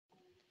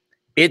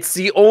It's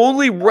the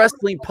only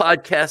wrestling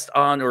podcast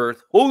on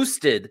earth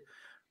hosted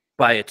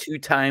by a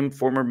two-time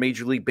former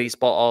Major League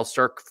Baseball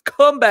All-Star,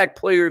 comeback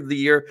player of the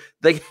year,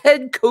 the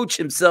head coach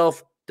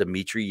himself,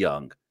 Dimitri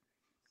Young.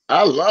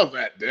 I love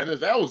that,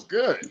 Dennis. That was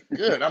good.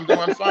 Good. I'm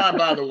doing fine,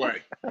 by the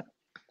way.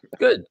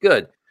 Good,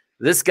 good.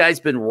 This guy's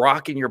been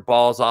rocking your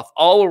balls off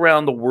all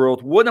around the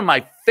world. One of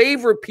my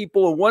favorite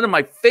people and one of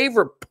my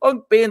favorite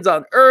punk bands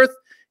on earth.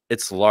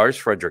 It's Lars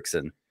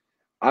Fredrickson.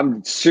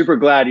 I'm super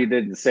glad you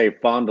didn't say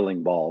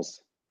fondling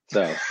balls.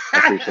 So I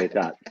appreciate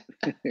that.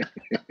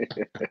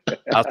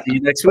 I'll see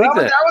you next week.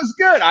 That was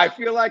good. I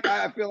feel like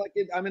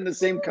I'm in the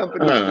same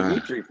company as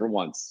Dimitri for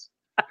once.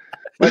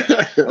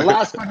 But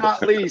last but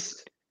not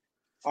least,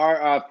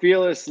 our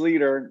fearless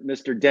leader,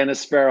 Mr.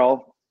 Dennis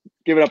Farrell.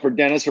 Give it up for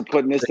Dennis for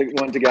putting this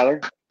one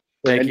together.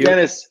 Thank you.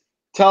 Dennis,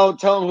 tell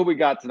him who we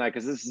got tonight,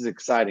 because this is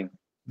exciting.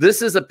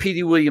 This is a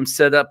Petey Williams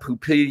setup who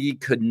Petey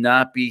could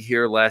not be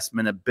here, last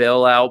minute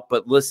bailout.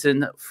 But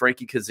listen,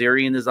 Frankie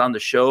Kazarian is on the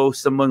show,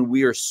 someone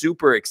we are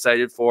super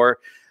excited for.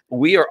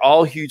 We are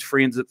all huge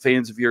fans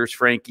of yours,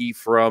 Frankie,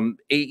 from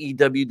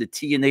AEW to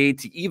TNA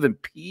to even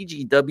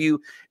PGW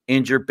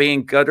and your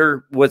band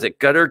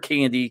Gutter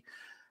Candy.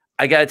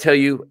 I got to tell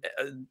you,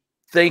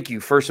 thank you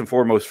first and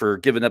foremost for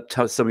giving up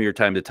some of your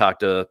time to talk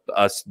to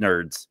us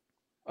nerds.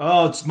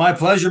 Oh, it's my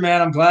pleasure,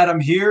 man. I'm glad I'm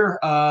here.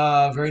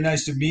 Very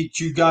nice to meet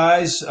you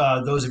guys.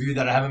 Those of you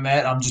that I haven't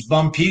met, I'm just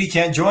bummed Petey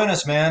can't join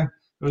us, man.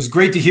 It was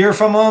great to hear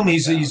from him.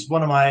 He's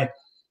one of my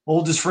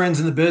oldest friends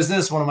in the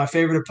business, one of my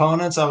favorite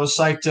opponents. I was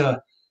psyched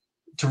to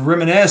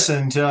reminisce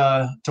and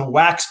to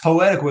wax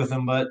poetic with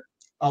him, but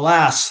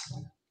alas,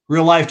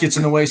 real life gets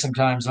in the way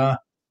sometimes, huh?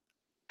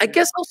 I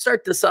guess I'll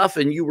start this off,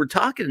 and you were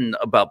talking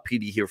about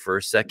Petey here for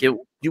a second.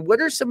 What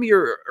are some of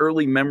your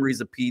early memories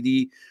of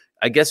Petey?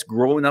 I guess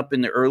growing up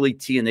in the early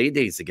TNA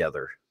days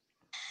together.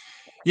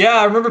 Yeah,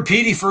 I remember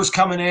Petey first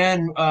coming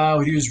in.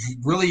 He was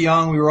really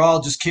young. We were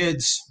all just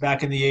kids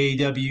back in the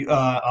AEW.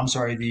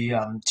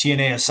 The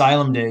TNA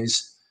Asylum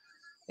days.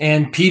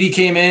 And Petey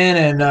came in,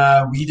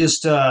 and he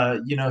just,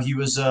 he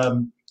was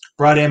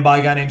brought in by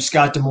a guy named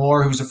Scott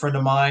D'Amore, who's a friend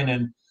of mine,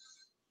 and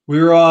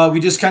we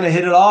just kind of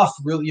hit it off.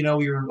 Really,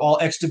 we were all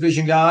X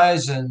Division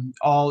guys, and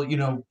all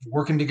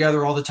working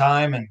together all the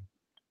time, and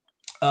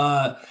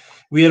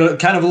we had a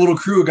kind of a little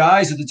crew of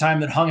guys at the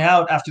time that hung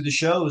out after the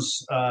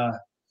shows.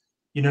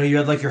 You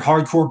had like your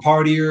hardcore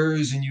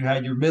partiers, and you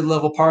had your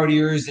mid-level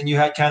partiers, and you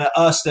had kind of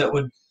us that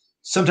would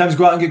sometimes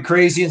go out and get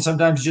crazy, and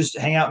sometimes just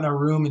hang out in our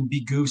room and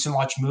be goofs and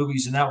watch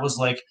movies. And that was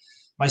like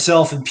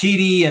myself and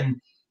Petey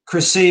and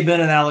Chris Sabin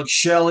and Alex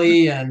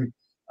Shelley and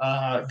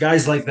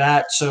guys like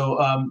that.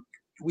 So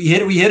we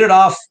hit it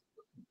off,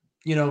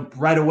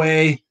 right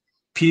away.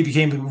 Petey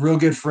became a real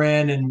good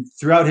friend, and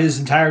throughout his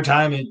entire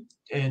time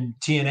in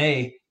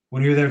TNA,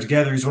 when we were there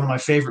together, he's one of my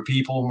favorite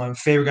people, my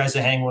favorite guys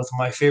to hang with,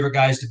 my favorite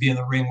guys to be in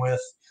the ring with.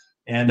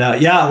 And a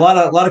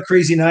lot of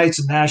crazy nights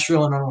in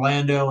Nashville and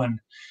Orlando, and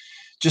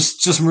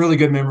just some really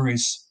good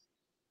memories.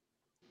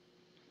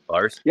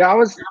 Lars? Yeah,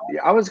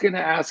 I was going to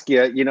ask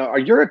you,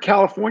 you're a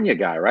California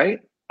guy, right?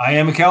 I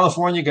am a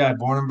California guy,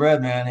 born and bred,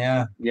 man.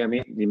 Yeah. Yeah,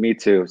 me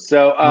too.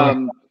 So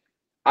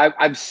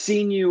I've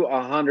seen you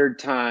 100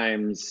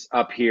 times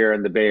up here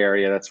in the Bay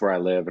Area. That's where I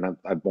live, and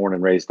I'm born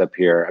and raised up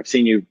here. I've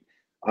seen you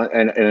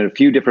in a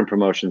few different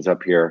promotions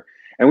up here.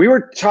 And we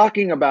were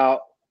talking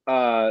about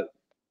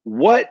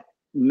what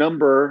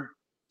number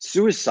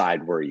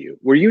Suicide were you?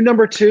 Were you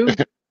number 2?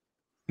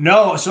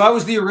 No, so I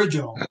was the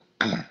original.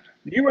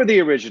 You were the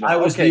original. I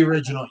was the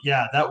original.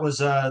 Yeah,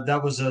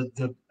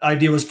 the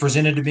idea was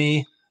presented to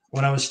me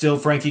when I was still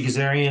Frankie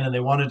Kazarian, and they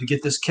wanted to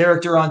get this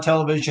character on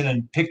television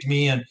and picked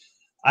me, and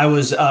I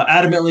was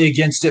adamantly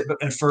against it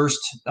at first.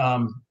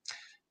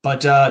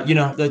 But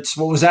that's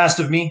what was asked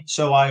of me,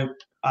 so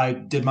I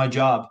did my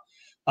job.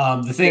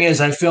 The thing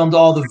is, I filmed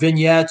all the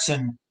vignettes,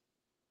 and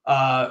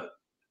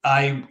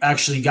I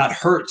actually got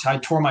hurt. I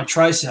tore my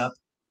tricep,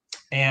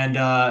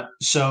 and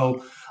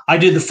so I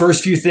did the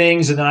first few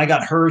things, and then I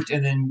got hurt,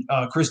 and then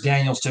Chris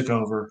Daniels took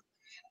over.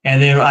 And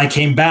then I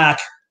came back,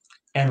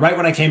 and right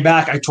when I came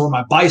back, I tore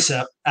my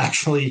bicep,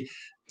 actually,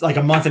 like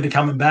a month into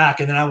coming back,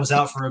 and then I was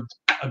out for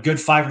a good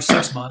 5 or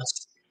 6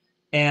 months.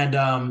 And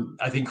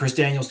I think Chris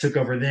Daniels took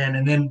over then.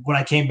 And then when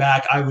I came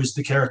back, I was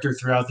the character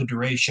throughout the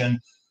duration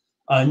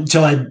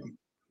until I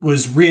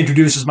was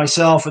reintroduced as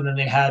myself, and then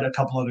they had a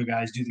couple other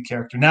guys do the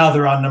character. Now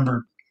they're on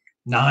number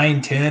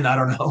 9, 10, I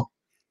don't know.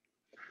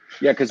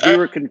 Yeah, because we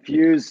were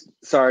confused.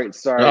 Sorry.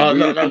 We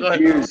were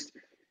confused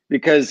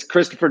because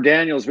Christopher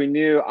Daniels,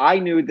 I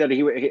knew that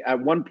he at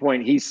one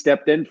point he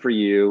stepped in for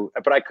you,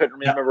 but I couldn't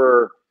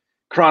remember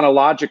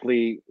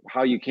chronologically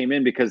how you came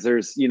in, because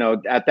there's,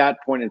 at that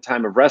point in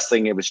time of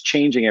wrestling, it was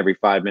changing every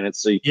 5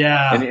 minutes. So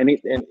and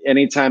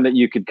any time that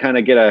you could kind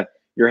of get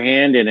your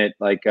hand in it,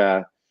 like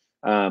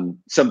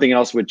something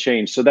else would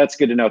change. So that's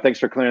good to know. Thanks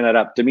for clearing that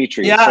up,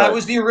 Dimitri. Yeah, I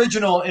was the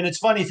original. And it's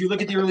funny, if you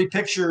look at the early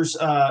pictures,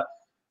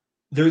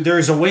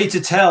 there's a way to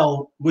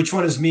tell which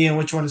one is me and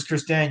which one is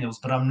Chris Daniels,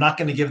 but I'm not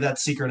going to give that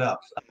secret up.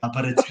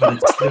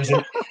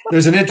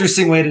 There's an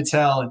interesting way to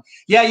tell. And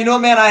yeah, you know,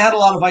 man, I had a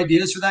lot of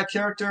ideas for that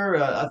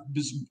character.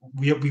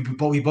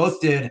 We both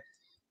did.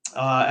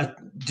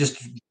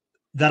 Just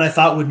that I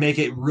thought would make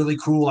it really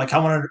cool. Like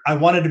I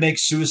wanted to make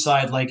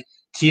Suicide like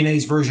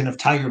TNA's version of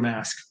Tiger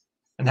Mask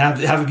and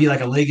have it be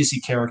like a legacy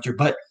character.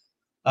 But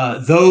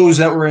those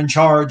that were in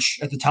charge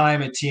at the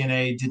time at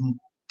TNA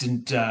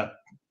didn't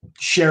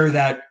share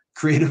that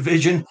creative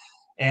vision.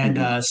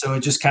 And so it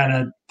just kind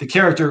of, the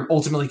character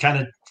ultimately kind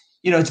of,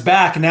 you know, it's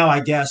back now,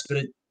 I guess, but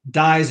it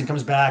dies and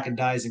comes back and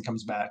dies and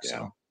comes back. Yeah.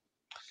 So.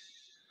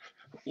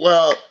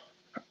 Well,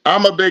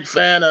 I'm a big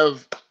fan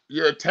of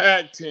your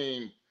tag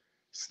team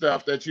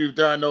stuff that you've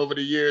done over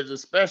the years,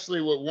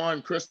 especially with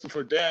one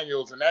Christopher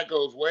Daniels, and that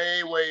goes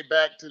way, way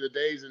back to the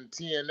days in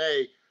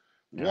TNA.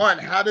 Yeah. One,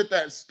 how did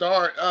that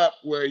start up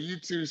where you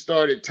two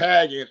started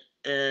tagging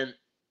and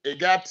it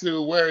got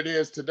to where it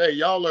is today?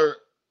 Y'all are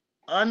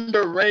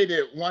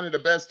underrated, one of the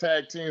best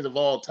tag teams of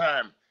all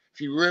time.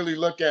 If you really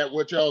look at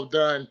what y'all have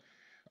done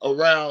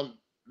around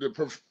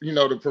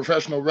the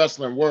professional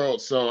wrestling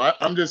world. So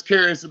I'm just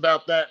curious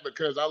about that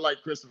because I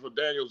like Christopher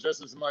Daniels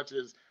just as much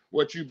as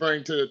what you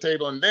bring to the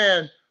table. And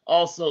then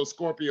also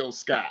Scorpio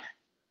Sky.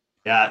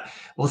 Yeah.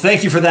 Well,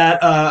 thank you for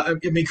that. I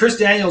mean, Chris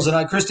Daniels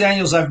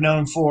I've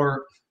known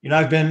for, you know,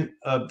 I've been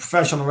a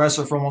professional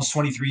wrestler for almost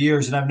 23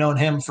 years and I've known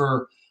him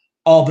for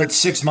all but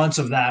 6 months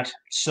of that.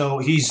 So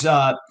he's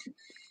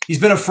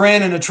been a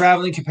friend and a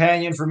traveling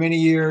companion for many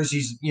years.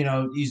 He's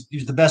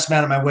the best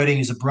man at my wedding.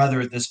 He's a brother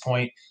at this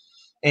point.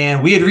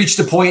 And we had reached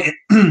a point,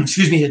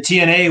 excuse me, at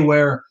TNA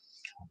where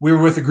we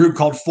were with a group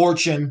called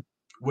Fortune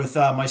with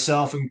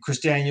myself and Chris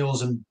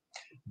Daniels and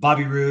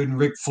Bobby Roode and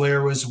Ric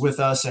Flair was with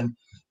us. And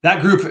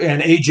that group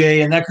and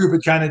AJ and that group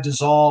had kind of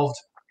dissolved.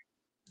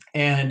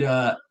 And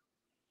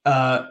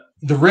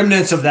the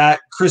remnants of that,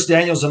 Chris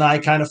Daniels and I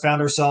kind of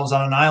found ourselves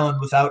on an island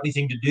without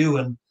anything to do.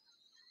 And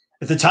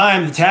at the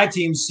time, the tag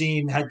team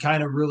scene had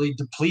kind of really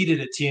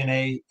depleted at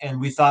TNA. And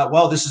we thought,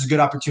 well, this is a good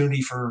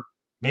opportunity for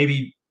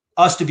maybe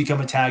us to become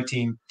a tag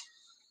team.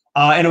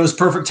 And it was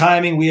perfect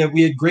timing. We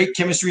had great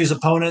chemistry as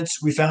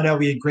opponents. We found out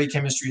we had great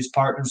chemistry as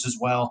partners as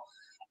well.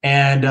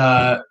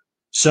 And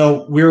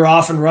so we were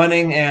off and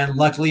running. And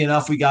luckily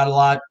enough, we got a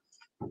lot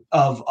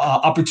of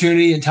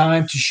opportunity and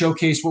time to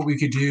showcase what we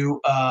could do,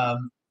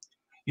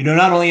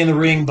 not only in the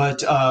ring,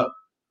 but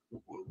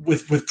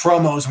with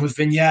promos and with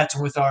vignettes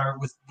and with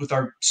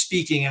our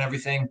speaking and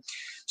everything.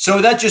 So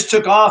that just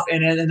took off.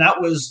 And that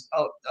was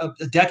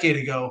a decade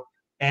ago.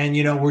 And,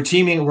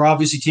 we're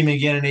obviously teaming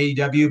again in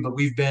AEW, but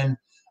we've been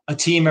a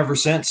team ever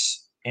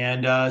since.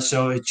 And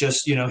so it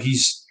just,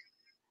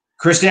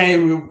 Chris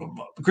Daniels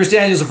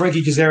and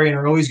Frankie Kazarian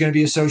are always going to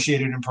be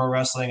associated in pro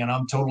wrestling. And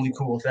I'm totally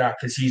cool with that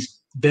because he's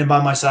been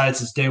by my side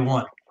since day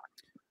one.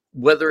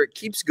 Whether it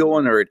keeps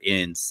going or it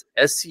ends,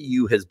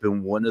 SCU has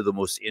been one of the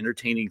most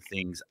entertaining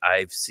things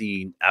I've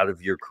seen out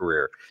of your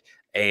career.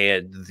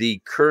 And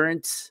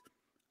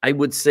I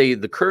would say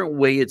the current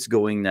way it's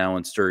going now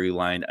in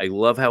storyline, I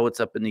love how it's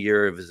up in the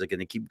air. Is it going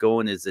to keep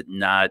going? Is it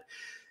not?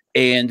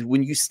 And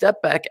when you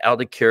step back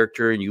out of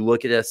character and you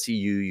look at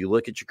SCU, you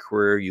look at your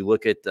career, you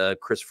look at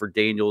Christopher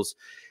Daniels,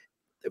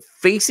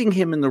 facing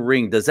him in the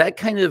ring, does that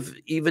kind of,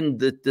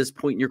 even at this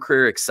point in your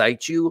career,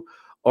 excite you?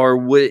 Or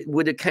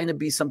would it kind of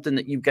be something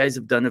that you guys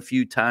have done a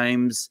few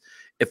times?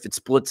 If it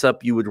splits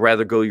up, you would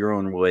rather go your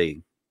own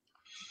way?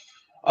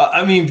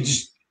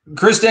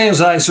 Chris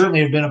Daniels and I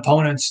certainly have been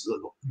opponents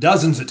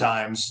dozens of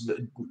times,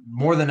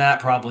 more than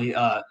that probably.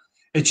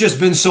 It's just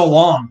been so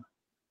long.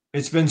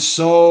 It's been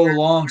so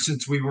long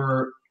since we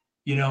were,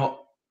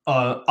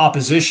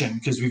 opposition,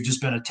 because we've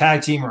just been a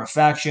tag team or a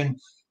faction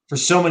for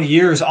so many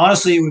years.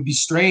 Honestly, it would be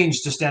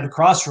strange to stand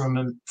across from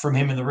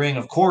him in the ring.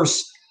 Of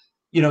course,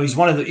 he's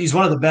one of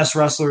the best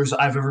wrestlers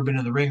I've ever been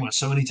in the ring with.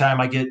 So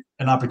anytime I get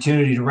an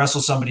opportunity to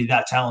wrestle somebody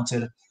that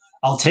talented,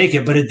 I'll take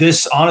it. But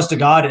honest to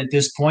God, at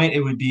this point,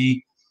 it would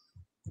be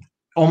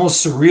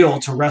almost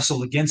surreal to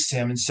wrestle against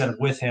him instead of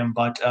with him.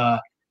 But,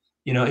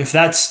 if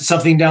that's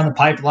something down the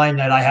pipeline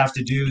that I have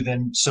to do,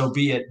 then so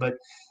be it. But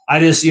I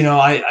just,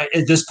 I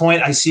at this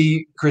point, I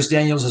see Chris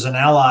Daniels as an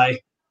ally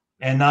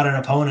and not an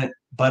opponent.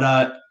 But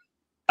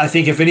I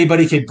think if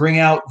anybody could bring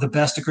out the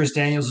best of Chris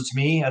Daniels, it's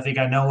me. I think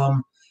I know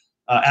him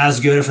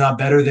as good, if not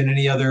better, than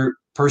any other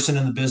person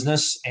in the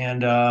business.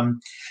 And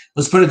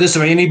let's put it this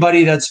way: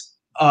 anybody that's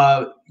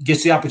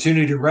gets the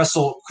opportunity to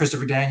wrestle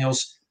Christopher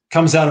Daniels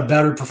comes out a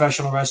better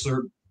professional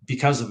wrestler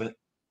because of it.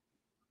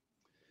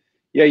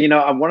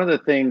 Yeah, one of the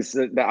things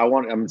that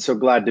I'm so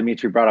glad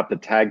Dimitri brought up the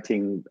tag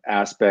team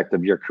aspect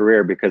of your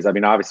career, because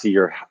obviously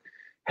you're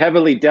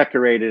heavily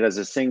decorated as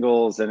a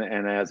singles and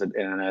as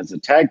a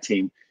tag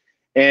team.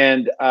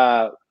 And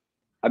I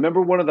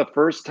remember one of the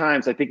first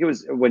times, I think it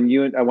was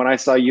when I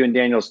saw you and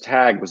Daniels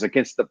tag, was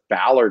against the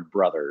Ballard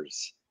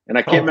brothers. And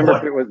I can't remember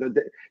if it was,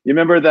 you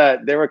remember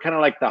that they were kind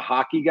of like the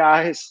hockey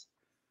guys?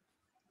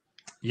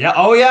 Yeah.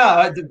 Oh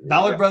yeah. The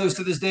Ballard brothers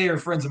to this day are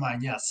friends of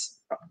mine. Yes.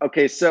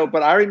 Okay, so,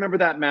 but I remember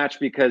that match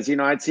because,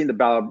 I'd seen the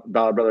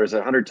Ballard Brothers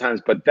 100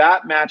 times, but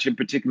that match in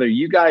particular,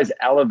 you guys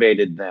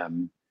elevated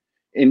them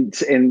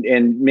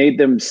and made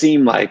them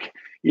seem like,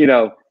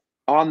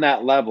 on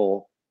that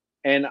level.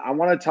 And I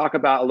want to talk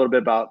about a little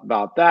bit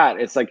about that.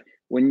 It's like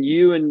when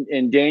you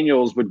and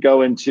Daniels would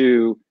go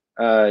into,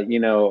 a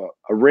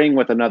ring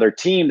with another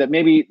team that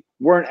maybe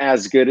weren't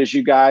as good as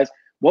you guys.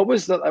 What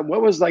was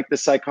like the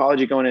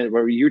psychology going in?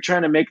 Were you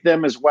trying to make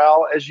them as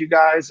well as you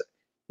guys?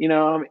 I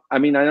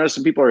know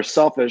some people are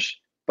selfish,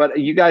 but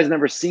you guys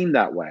never seemed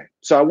that way.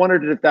 So I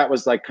wondered if that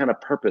was like kind of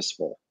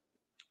purposeful.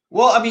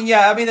 Well,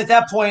 at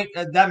that point,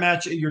 that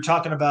match you're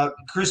talking about,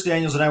 Chris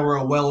Daniels and I were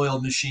a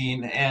well-oiled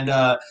machine. And,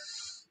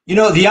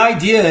 the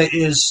idea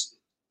is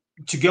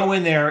to go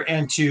in there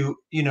and to,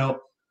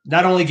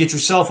 not only get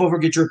yourself over,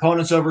 get your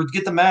opponents over,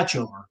 get the match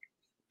over.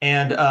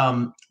 And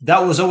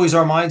that was always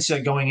our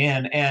mindset going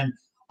in. And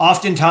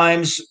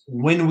oftentimes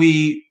when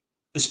we,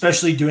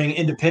 especially doing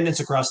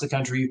independents across the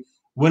country,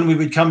 when we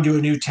would come to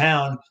a new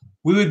town,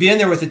 we would be in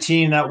there with a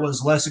team that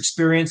was less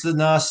experienced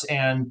than us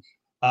and,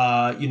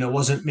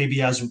 wasn't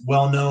maybe as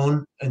well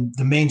known in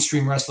the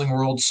mainstream wrestling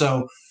world.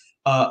 So,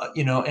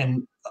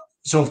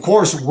 so of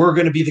course we're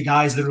going to be the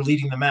guys that are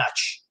leading the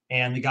match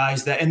and the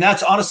guys and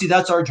that's honestly,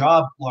 that's our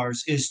job,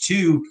 Lars, is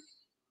to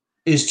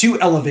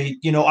elevate.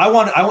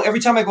 Every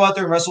time I go out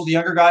there and wrestle the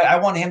younger guy, I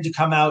want him to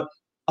come out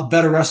a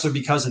better wrestler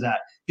because of that,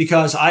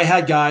 because I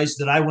had guys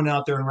that I went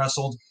out there and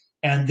wrestled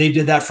and they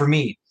did that for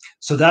me.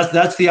 So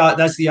that's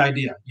the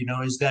idea,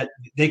 is that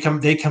they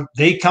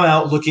come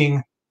out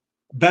looking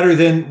better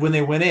than when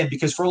they went in,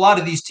 because for a lot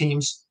of these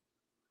teams,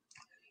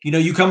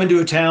 you come into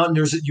a town,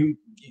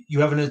 you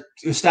have an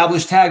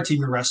established tag team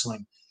you're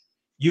wrestling.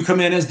 You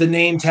come in as the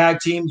name tag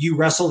team, you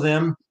wrestle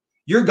them,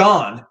 you're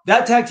gone.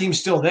 That tag team's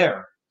still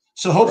there.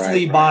 So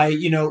hopefully by,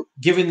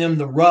 giving them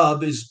the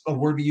rub is a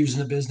word we use in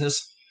the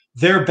business.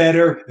 They're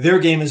better. Their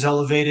game is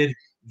elevated.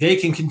 They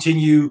can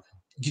continue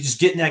just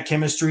getting that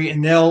chemistry,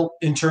 and they'll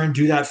in turn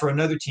do that for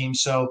another team.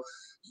 So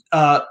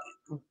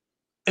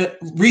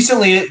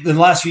recently, in the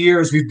last few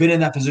years, we've been in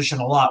that position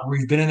a lot, where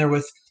we've been in there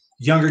with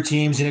younger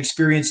teams and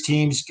experienced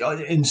teams.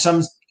 In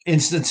some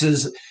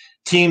instances,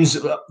 teams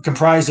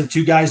comprised of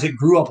two guys that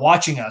grew up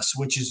watching us,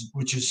 which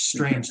is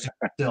strange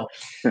still.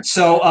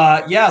 So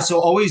so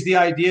always the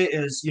idea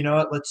is,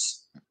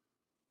 let's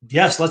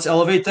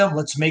elevate them,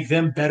 let's make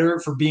them better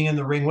for being in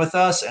the ring with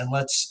us, and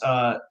let's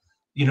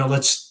give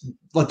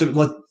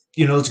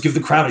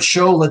the crowd a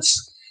show.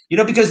 Let's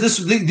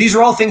because these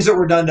are all things that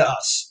were done to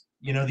us.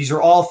 These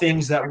are all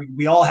things that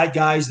we all had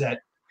guys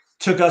that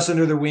took us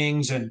under their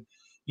wings and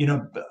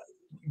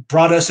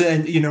brought us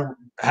in,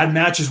 had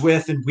matches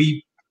with, and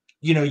we.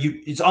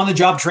 It's on the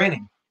job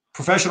training.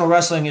 Professional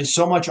wrestling is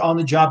so much on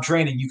the job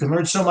training. You can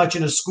learn so much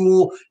in a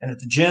school and at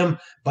the gym,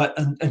 but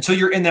until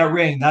you're in that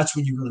ring, that's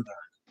when you really learn.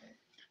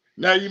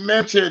 Now, you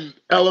mentioned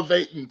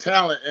elevating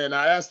talent, and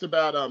I asked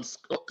about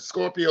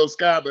Scorpio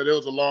Sky, but it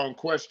was a long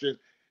question.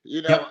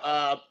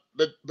 But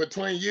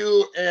between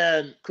you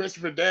and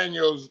Christopher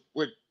Daniels,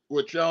 with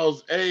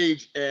y'all's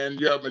age and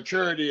your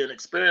maturity and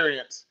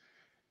experience,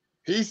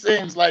 he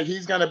seems like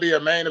he's going to be a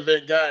main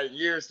event guy in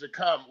years to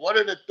come. What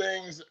are the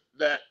things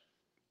that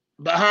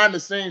behind the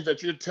scenes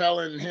that you're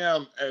telling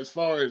him as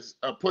far as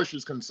a push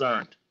is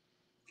concerned?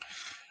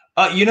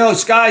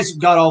 Sky's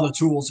got all the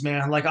tools,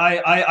 man. Like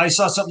I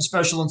saw something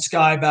special in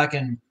Sky back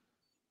in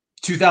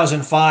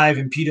 2005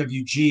 in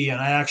PWG, and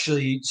I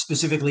actually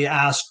specifically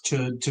asked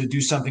to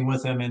do something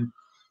with him, and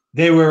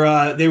they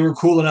were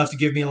cool enough to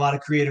give me a lot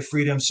of creative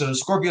freedom. So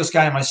Scorpio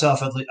Sky and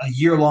myself had a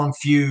year-long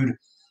feud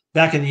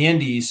back in the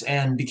Indies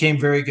and became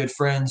very good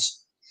friends.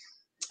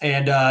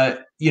 And,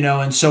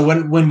 and so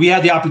when we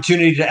had the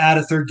opportunity to add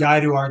a third guy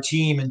to our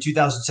team in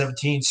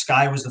 2017,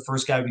 Sky was the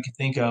first guy we could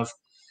think of,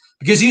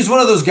 because he was one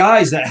of those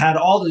guys that had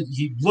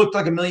he looked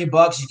like $1 million.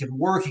 He could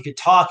work, he could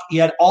talk, he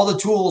had all the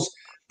tools,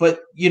 but,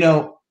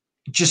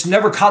 just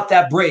never caught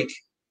that break.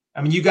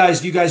 I mean, you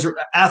guys are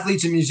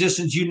athletes and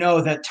musicians,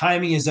 that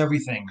timing is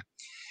everything.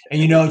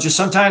 And, just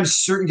sometimes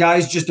certain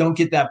guys just don't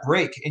get that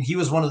break. And he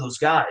was one of those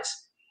guys.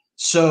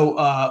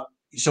 So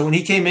when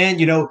he came in,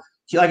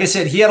 like I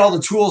said, he had all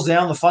the tools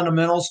down, the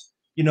fundamentals.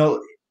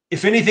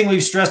 If anything,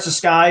 we've stressed to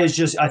Sky is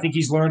just, I think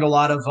he's learned a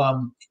lot of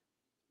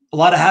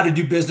how to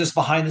do business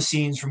behind the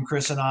scenes from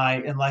Chris and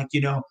I, and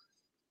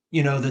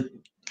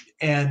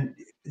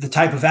the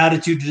type of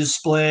attitude to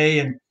display,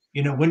 and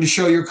when to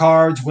show your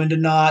cards, when to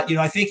not.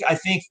 I think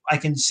I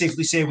can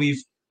safely say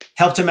we've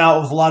helped him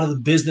out with a lot of the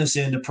business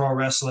end of pro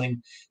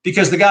wrestling,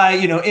 because the guy,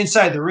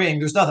 inside the ring,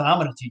 there's nothing I'm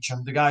going to teach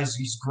him. The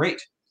he's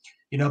great,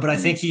 but I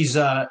think he's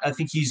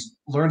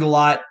learned a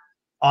lot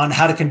on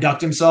how to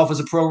conduct himself as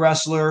a pro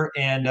wrestler,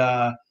 and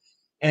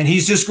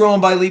he's just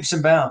growing by leaps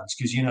and bounds,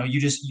 because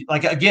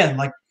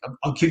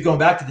I'll keep going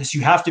back to this.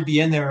 You have to be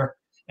in there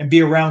and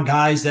be around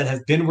guys that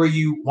have been where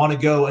you want to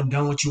go and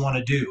done what you want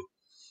to do.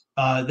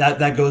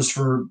 That goes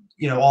for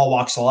all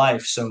walks of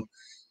life. So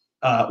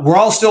we're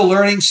all still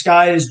learning.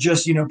 Sky is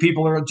just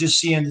people are just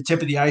seeing the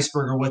tip of the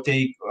iceberg of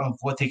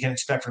what they can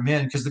expect from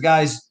him, because the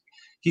guy's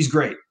he's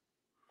great.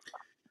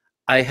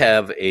 I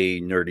have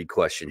a nerdy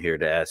question here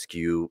to ask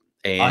you.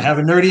 And I have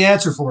a nerdy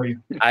answer for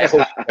you.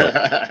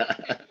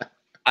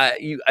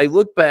 I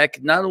look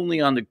back not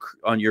only on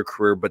your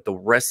career, but the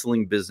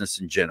wrestling business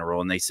in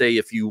general. And they say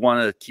if you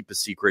want to keep a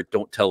secret,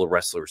 don't tell a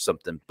wrestler or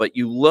something. But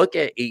you look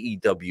at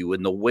AEW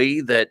and the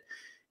way that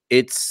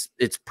it's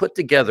put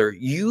together,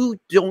 you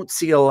don't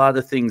see a lot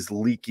of things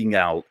leaking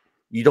out.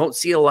 You don't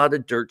see a lot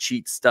of dirt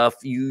sheet stuff.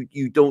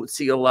 You don't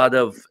see a lot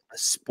of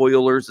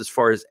spoilers as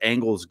far as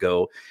angles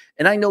go.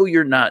 And I know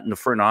you're not in the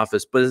front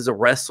office, but as a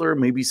wrestler,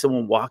 maybe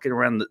someone walking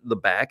around the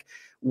back,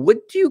 what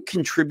do you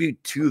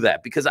contribute to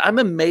that? Because I'm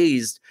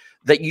amazed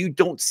that you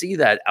don't see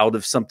that out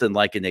of something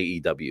like an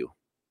AEW.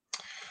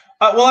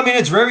 Well, I mean,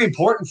 it's very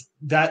important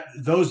that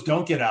those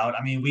don't get out.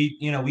 I mean,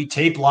 we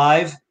tape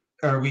live,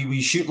 or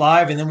we shoot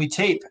live and then we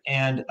tape.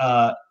 And,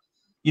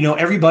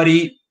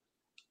 everybody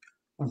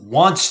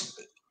wants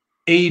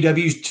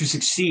AEW to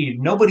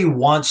succeed. Nobody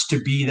wants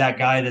to be that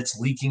guy that's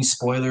leaking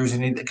spoilers,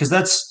 and because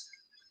that's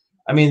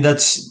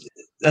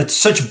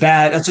such a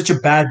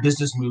bad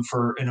business move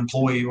for an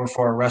employee or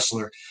for a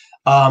wrestler.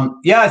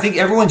 I think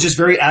everyone's just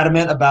very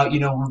adamant about,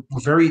 we're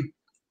very,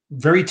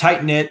 very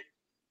tight knit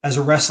as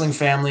a wrestling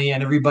family,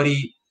 and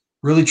everybody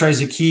really tries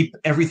to keep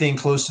everything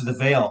close to the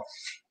veil.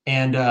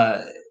 And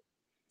I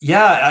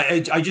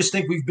just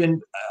think we've been,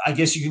 I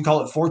guess you can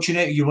call it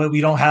fortunate.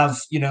 We don't have,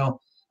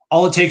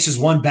 all it takes is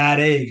one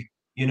bad egg,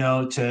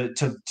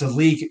 to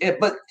leak it.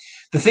 But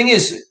the thing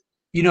is,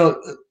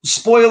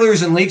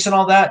 spoilers and leaks and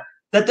all that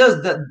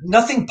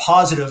nothing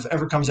positive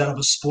ever comes out of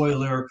a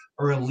spoiler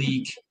or a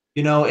leak,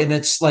 and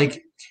it's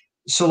like,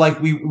 so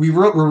like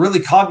we're really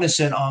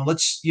cognizant on,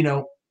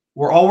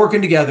 we're all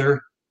working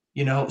together.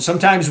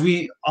 Sometimes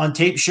on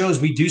tape shows,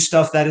 we do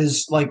stuff that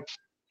is like,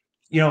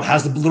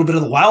 has a little bit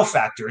of the wow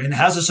factor and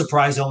has a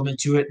surprise element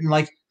to it. And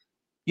like,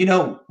 we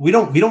don't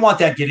want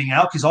that getting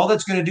out, because all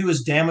that's going to do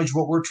is damage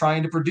what we're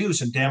trying to produce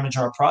and damage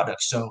our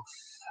product. So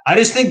I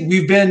just think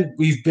we've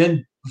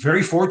been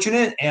very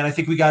fortunate, and I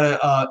think we got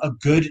a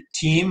good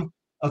team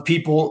of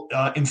people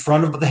in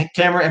front of the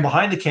camera and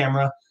behind the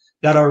camera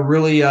that are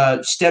really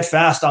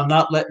steadfast on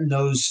not letting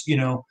those,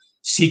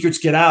 secrets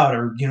get out,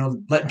 or,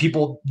 letting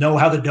people know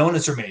how the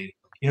donuts are made,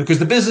 because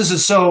the business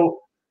is so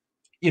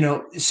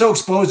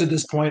exposed at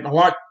this point,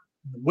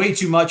 way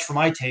too much for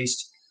my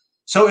taste.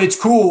 So it's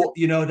cool,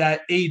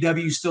 that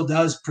AEW still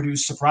does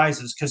produce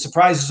surprises, because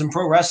surprises in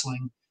pro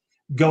wrestling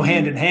go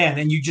hand in hand,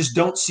 and you just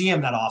don't see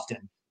them that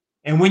often.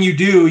 And when you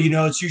do,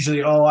 it's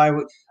usually, I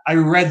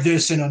read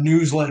this in a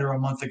newsletter a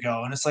month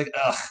ago, and it's like,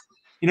 ugh,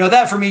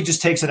 that for me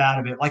just takes it out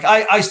of it. Like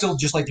I still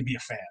just like to be a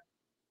fan.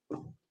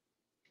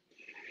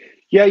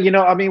 Yeah,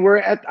 I mean, we're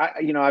at,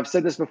 I've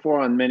said this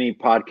before on many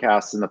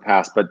podcasts in the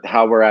past, but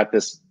how we're at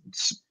this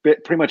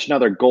pretty much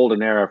another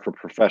golden era for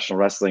professional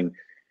wrestling.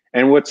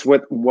 And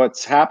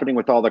what's happening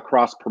with all the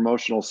cross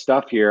promotional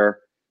stuff here,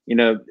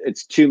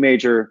 it's two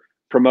major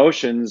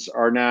promotions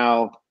are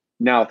now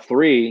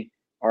 3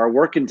 are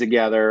working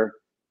together,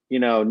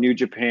 New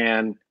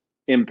Japan,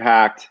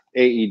 Impact,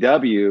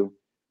 AEW.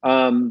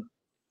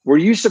 Were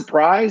you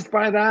surprised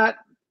by that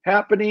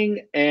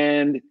happening?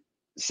 And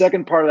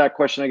second part of that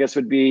question, I guess,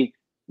 would be,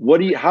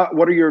 what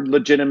are your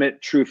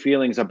legitimate, true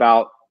feelings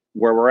about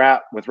where we're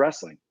at with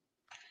wrestling?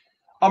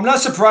 I'm not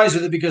surprised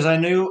with it, because I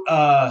knew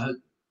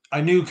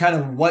kind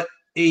of what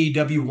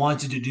AEW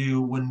wanted to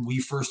do when we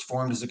first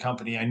formed as a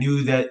company. I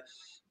knew that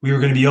we were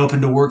going to be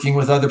open to working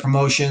with other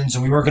promotions,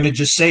 and we weren't going to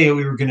just say it,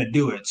 we were going to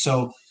do it.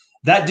 So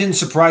that didn't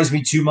surprise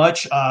me too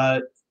much.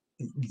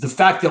 The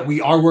fact that we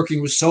are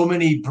working with so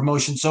many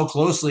promotions so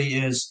closely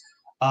is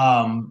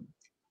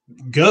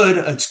good.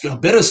 It's a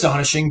bit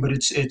astonishing, but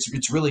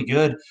it's really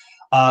good.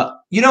 And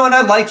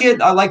I like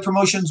it. I like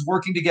promotions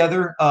working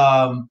together.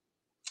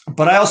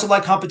 But I also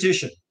like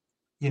competition.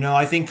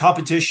 I think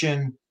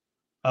competition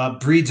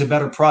breeds a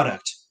better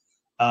product.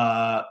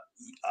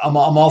 I'm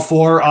all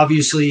for,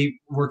 obviously,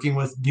 working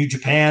with New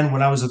Japan.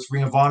 When I was with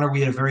Ring of Honor, we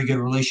had a very good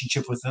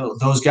relationship with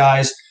those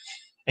guys.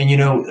 And,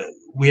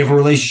 we have a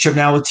relationship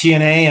now with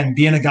TNA, and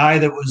being a guy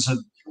that was a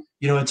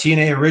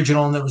TNA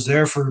original and that was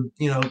there for,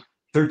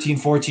 13,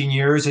 14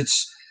 years.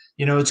 It's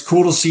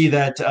cool to see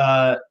that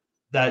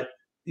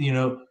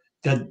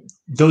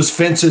those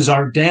fences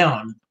are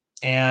down,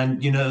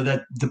 and,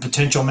 that the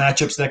potential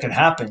matchups that can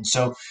happen.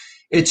 So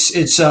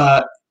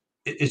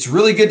it's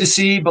really good to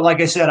see. But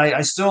like I said,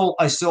 I still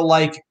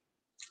like,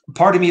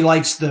 part of me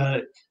likes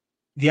the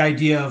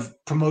idea of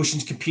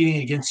promotions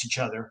competing against each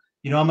other.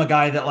 I'm a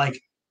guy that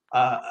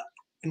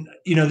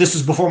this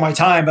was before my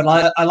time, but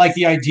I like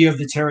the idea of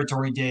the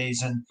territory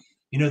days, and,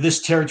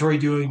 this territory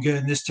doing good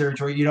in this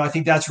territory. I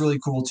think that's really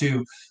cool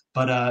too.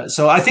 But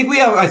so I think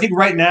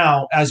right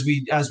now, as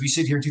we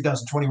sit here in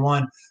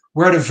 2021,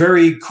 we're at a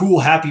very cool,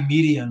 happy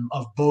medium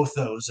of both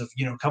those, of,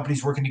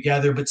 companies working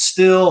together, but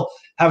still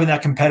having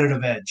that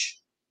competitive edge.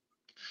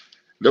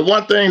 The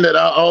one thing that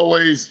I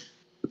always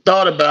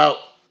thought about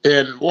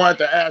and wanted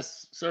to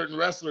ask certain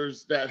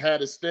wrestlers that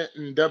had a stint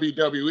in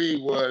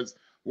WWE was,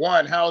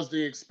 one, how's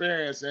the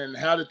experience, and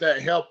how did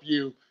that help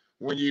you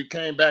when you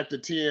came back to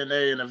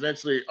TNA and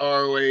eventually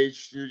ROH,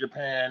 New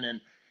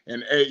Japan,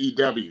 and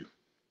AEW?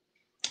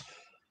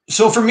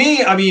 So for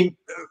me, I mean,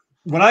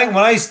 when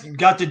I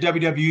got to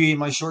WWE,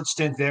 my short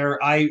stint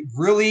there, I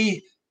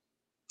really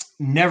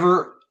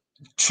never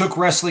took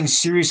wrestling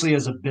seriously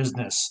as a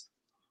business.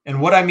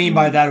 And what I mean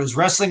by that was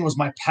wrestling was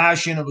my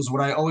passion. It was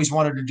what I always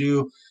wanted to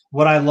do,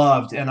 what I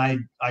loved. And I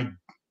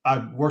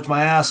worked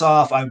my ass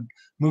off. I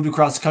moved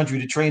across the country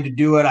to train to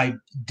do it. I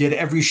did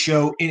every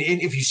show.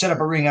 If you set up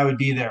a ring, I would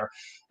be there.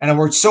 And I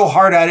worked so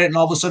hard at it. And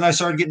all of a sudden I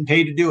started getting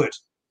paid to do it.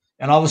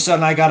 And all of a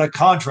sudden I got a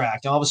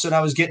contract. And all of a sudden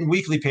I was getting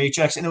weekly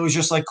paychecks. And it was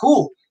just like,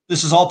 cool,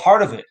 this is all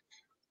part of it.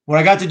 When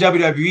I got to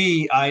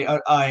WWE,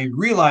 I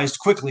realized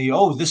quickly,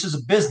 oh, this is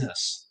a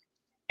business.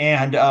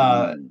 And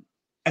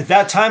at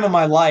that time in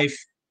my life,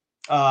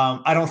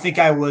 I don't think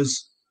I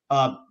was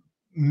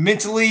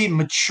mentally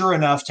mature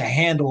enough to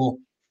handle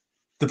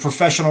the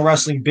professional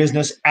wrestling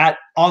business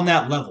on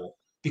that level,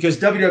 because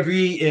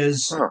WWE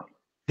is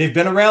they've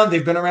been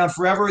around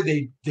forever.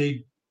 They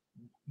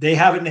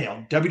have it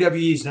nailed.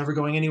 WWE is never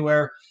going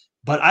anywhere,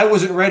 but I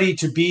wasn't ready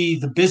to be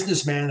the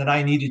businessman that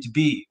I needed to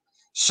be.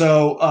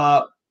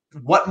 So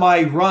what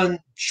my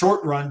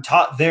short run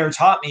taught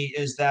me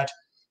is that,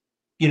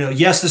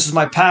 yes, this is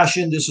my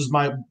passion. This is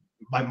my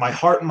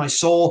heart and my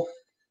soul.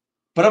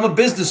 But I'm a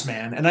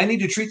businessman and I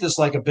need to treat this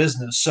like a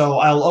business. So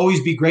I'll always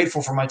be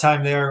grateful for my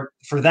time there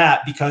for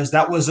that, because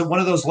that was one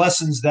of those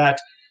lessons that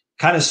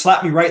kind of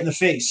slapped me right in the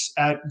face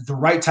at the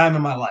right time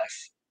in my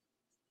life.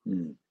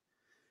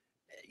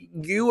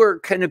 You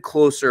are kind of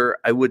closer,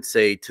 I would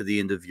say, to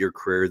the end of your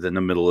career than the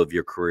middle of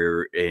your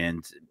career.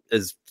 And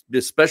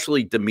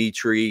especially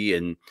Dimitri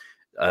and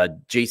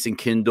Jason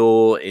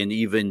Kindle and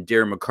even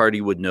Darren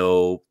McCarty would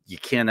know, you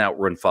can't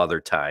outrun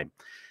Father Time.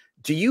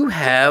 Do you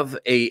have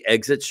a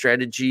exit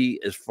strategy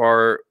as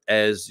far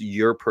as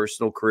your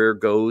personal career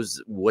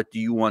goes? What do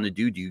you want to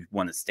do? Do you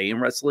want to stay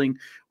in wrestling?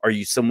 Are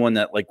you someone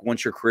that, like,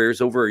 once your career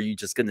is over, are you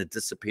just going to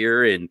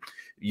disappear and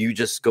you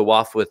just go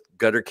off with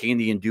gutter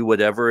candy and do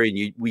whatever,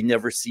 and we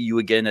never see you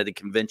again at a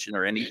convention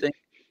or anything?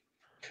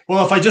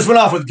 Well, if I just went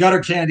off with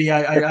gutter candy,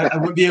 I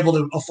wouldn't be able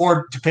to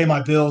afford to pay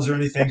my bills or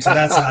anything. So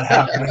that's not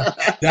happening.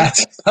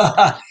 That's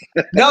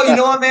no, you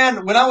know what,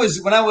 man? When I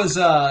was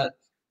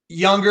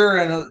younger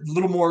and a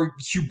little more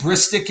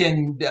hubristic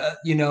and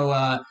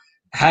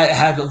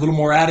had a little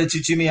more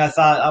attitude to me, I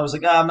was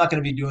like, I'm not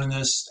going to be doing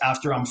this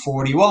after I'm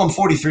 40. Well, I'm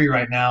 43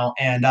 right now,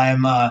 and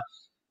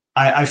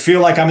I feel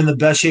like I'm in the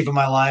best shape of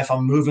my life.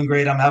 I'm moving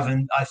great. I'm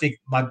having, I think,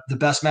 the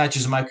best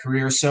matches of my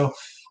career. So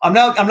I'm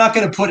not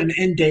going to put an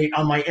end date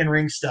on my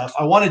in-ring stuff.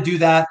 I want to do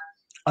that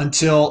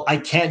until I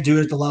can't do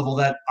it at the level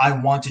that I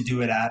want to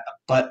do it at.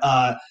 But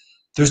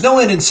there's no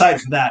end in sight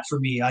for that for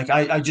me. Like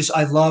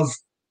I love,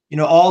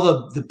 all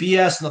the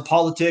BS and the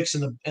politics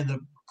and the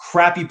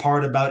crappy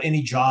part about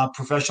any job,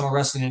 professional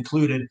wrestling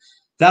included.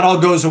 That all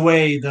goes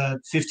away the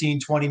 15,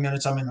 20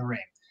 minutes I'm in the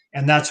ring.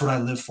 And that's what I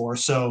live for.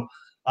 So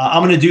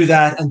I'm going to do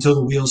that until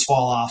the wheels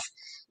fall off.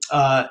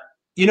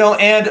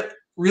 And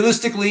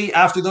realistically,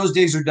 after those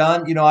days are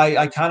done,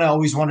 I kind of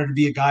always wanted to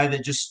be a guy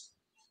that just,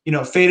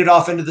 faded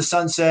off into the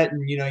sunset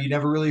and, you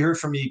never really heard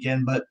from me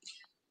again. But,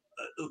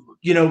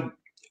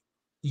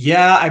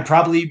 I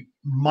probably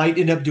might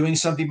end up doing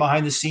something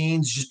behind the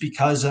scenes just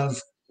because of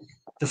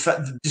the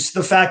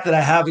fact that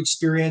I have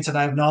experience and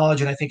I have knowledge,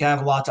 and I think I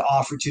have a lot to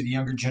offer to the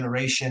younger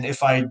generation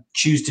if I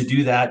choose to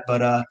do that.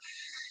 But I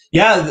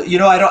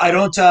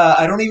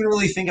don't even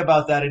really think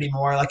about that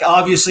anymore. Like,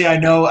 obviously I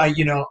know I've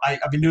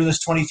been doing this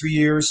 23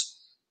 years.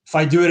 If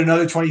I do it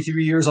another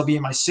 23 years, I'll be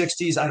in my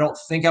 60s. I don't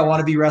think I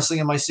want to be wrestling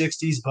in my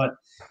 60s, but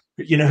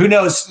who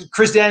knows?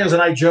 Chris Daniels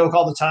and I joke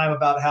all the time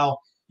about how,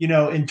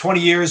 in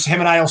 20 years, him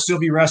and I will still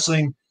be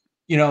wrestling,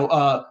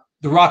 the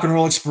Rock and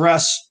Roll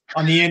Express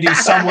on the Indies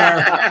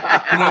somewhere.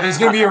 There's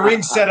going to be a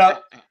ring set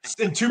up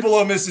in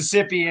Tupelo,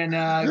 Mississippi, and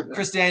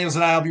Chris Daniels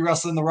and I will be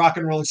wrestling the Rock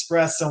and Roll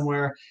Express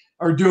somewhere,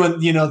 or doing,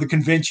 the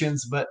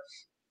conventions. But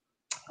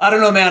I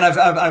don't know, man. I've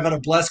had a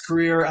blessed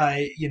career.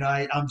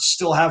 I'm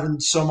still having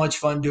so much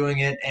fun doing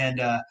it. And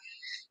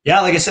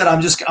like I said,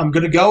 I'm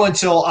going to go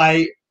until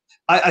I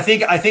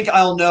think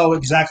I'll know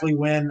exactly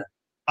when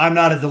I'm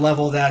not at the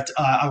level that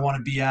I want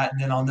to be at. And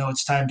then I'll know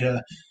it's time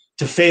to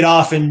fade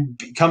off and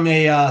become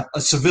a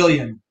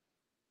civilian.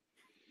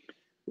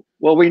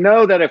 Well, we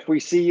know that if we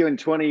see you in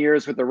 20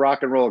 years with the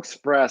Rock and Roll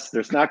Express,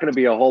 there's not going to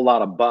be a whole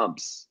lot of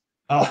bumps.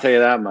 I'll tell you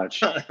that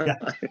much. Yeah.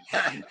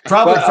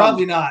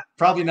 Probably not.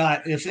 Probably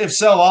not. If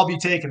so, I'll be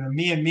taking them.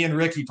 Me and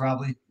Ricky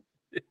probably.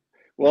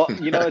 Well,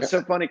 it's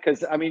so funny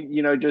because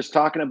just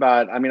talking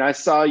about, I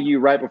saw you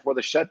right before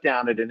the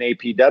shutdown at an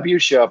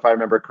APW show, if I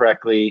remember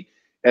correctly,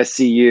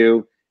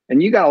 SCU,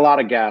 and you got a lot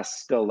of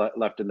gas still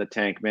left in the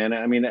tank, man.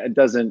 It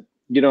doesn't.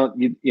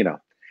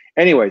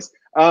 Anyways,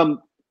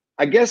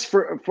 I guess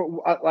for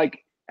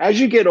like, as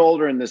you get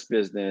older in this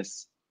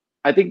business,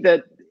 I think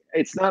that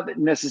it's not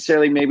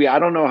necessarily, maybe, I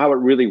don't know how it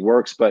really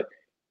works, but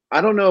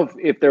I don't know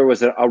if there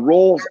was a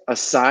role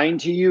assigned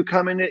to you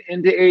coming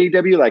into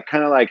AEW, like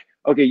kind of like,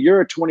 okay,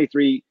 you're a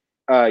 23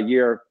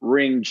 year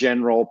ring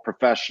general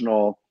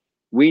professional.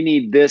 we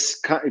need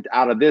this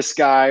out of this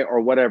guy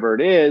or whatever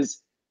it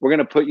is. We're going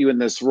to put you in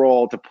this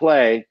role to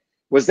play.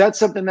 Was that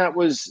something that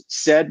was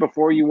said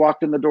before you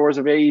walked in the doors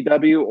of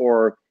AEW,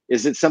 or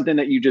is it something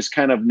that you just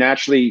kind of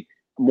naturally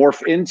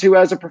morph into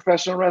as a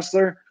professional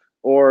wrestler,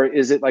 or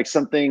is it like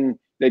something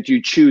that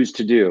you choose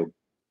to do?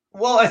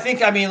 Well,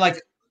 I mean, like,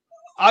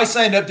 I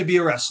signed up to be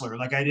a wrestler.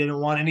 Like, I didn't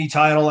want any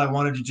title. I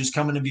wanted to just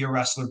come in and be a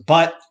wrestler.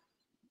 But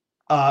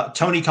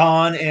Tony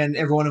Khan and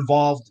everyone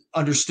involved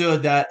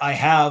understood that I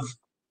have,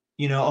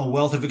 a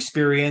wealth of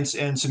experience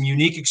and some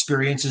unique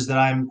experiences that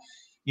I'm,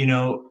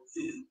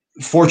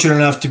 fortunate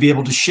enough to be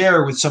able to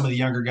share with some of the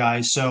younger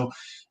guys. So,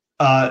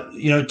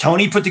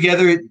 Tony put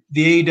together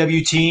the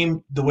AEW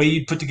team the way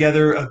you'd put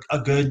together a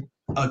good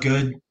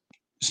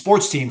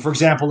sports team. For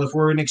example, if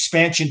we're an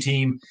expansion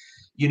team,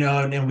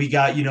 and we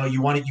got, you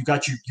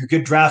got your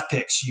good draft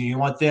picks, you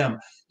want them,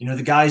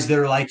 the guys that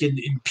are like in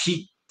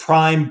peak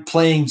prime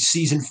playing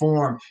season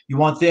form, you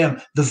want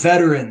them, the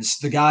veterans,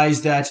 the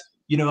guys that,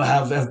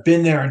 have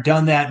been there and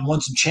done that and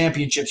won some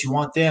championships, you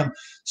want them.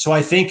 So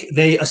I think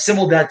they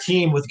assembled that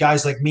team with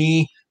guys like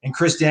me and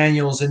Chris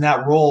Daniels in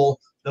that role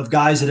of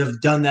guys that have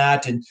done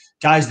that, and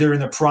guys that are in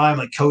the prime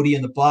like Cody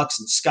and the Bucks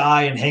and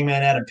Sky and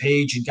Hangman Adam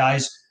Page, and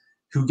guys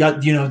who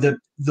got, the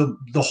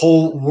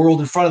whole world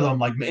in front of them,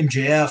 like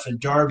MJF and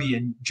Darby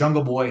and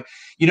Jungle Boy.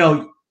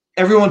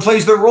 Everyone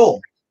plays their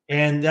role,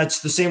 and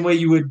that's the same way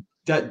you would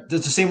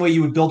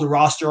build a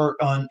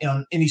roster on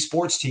any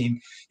sports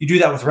team. You do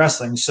that with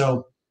wrestling.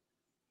 So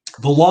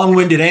the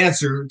long-winded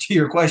answer to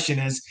your question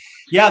is,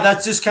 yeah,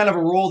 that's just kind of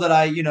a role that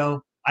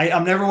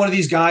I'm never one of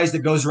these guys that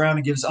goes around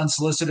and gives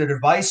unsolicited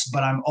advice,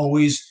 but I'm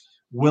always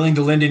willing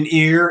to lend an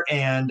ear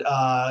and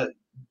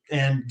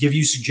give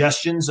you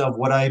suggestions of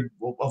what I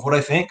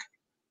think.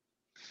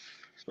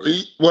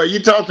 Well,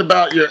 you talked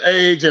about your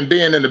age and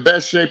being in the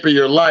best shape of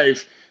your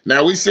life.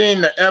 Now, we've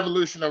seen the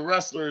evolution of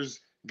wrestlers.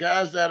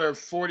 Guys that are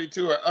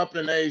 42 or up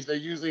in age, they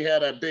usually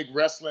had a big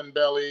wrestling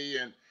belly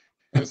and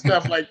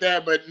stuff like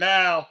that. But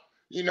now,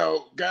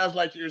 guys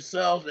like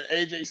yourself and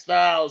AJ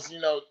Styles,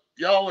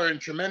 y'all are in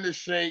tremendous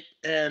shape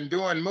and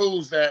doing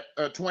moves that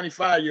a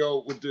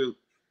 25-year-old would do.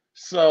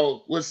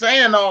 So with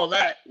saying all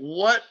that,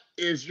 what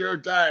is your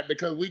diet?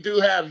 Because we do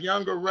have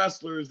younger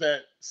wrestlers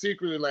that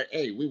secretly like,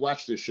 hey, we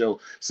watch this show.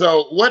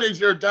 So what is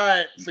your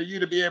diet for you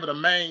to be able to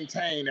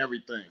maintain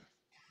everything?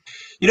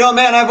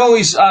 Man, I've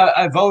always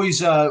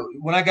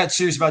when I got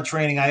serious about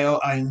training,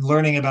 I'm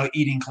learning about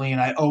eating clean.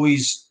 I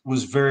always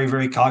was very,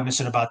 very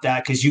cognizant about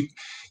that, because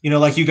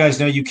like you guys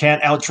know, you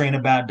can't out-train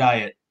a bad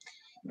diet.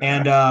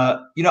 And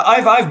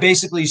I've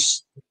basically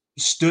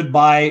stood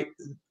by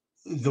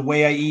the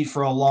way I eat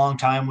for a long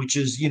time, which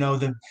is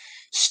the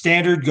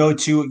standard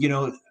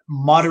go-to,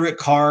 moderate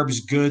carbs,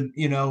 good,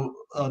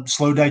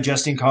 slow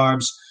digesting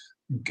carbs,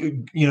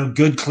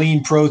 good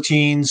clean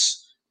proteins,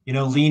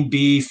 lean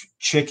beef,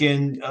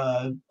 chicken,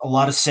 a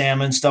lot of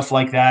salmon, stuff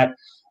like that.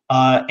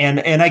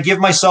 And I give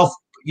myself,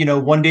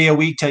 one day a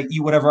week to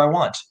eat whatever I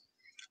want.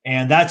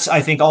 And that's,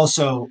 I think,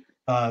 also,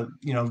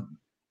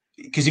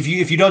 because if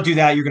you don't do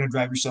that, you're going to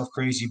drive yourself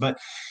crazy. But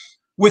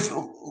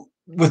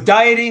with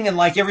dieting and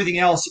like everything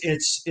else,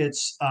 it's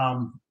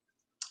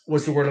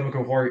what's the word I'm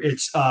looking for?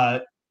 It's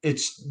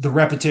the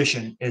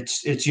repetition.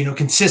 It's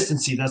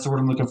consistency. That's the word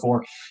I'm looking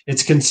for.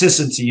 It's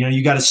consistency.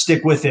 You got to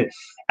stick with it.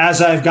 As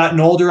I've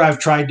gotten older, I've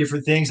tried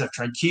different things. I've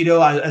tried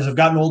keto. As I've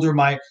gotten older,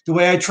 the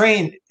way I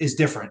train is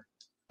different.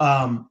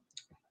 I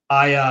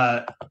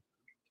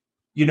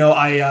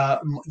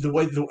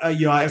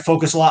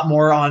focus a lot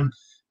more on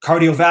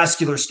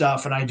cardiovascular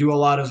stuff, and I do a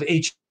lot of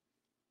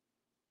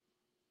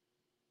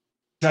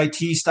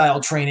HIIT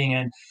style training,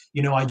 and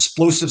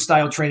explosive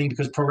style training,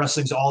 because pro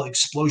wrestling is all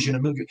explosion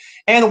and movement.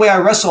 And the way I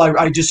wrestle, I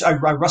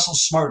wrestle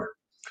smarter.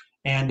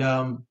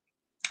 And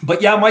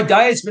but yeah, my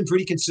diet's been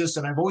pretty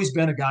consistent. I've always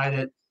been a guy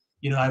that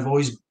I've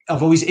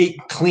always ate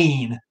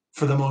clean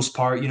for the most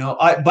part.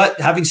 But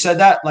having said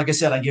that, like I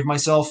said, I give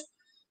myself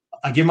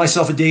a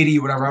day to eat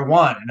whatever I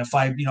want. And if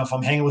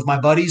I'm hanging with my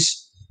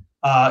buddies,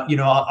 I'm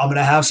going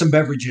to have some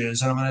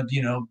beverages, and I'm going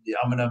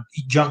to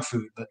eat junk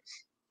food. But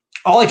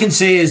all I can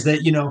say is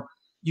that,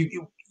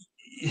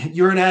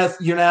 you're an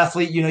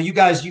athlete, you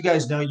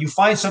guys know, you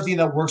find something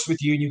that works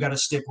with you and you got to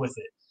stick with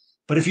it.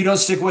 But if you don't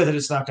stick with it,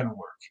 it's not going to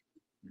work.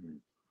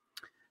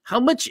 How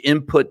much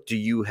input do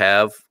you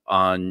have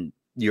on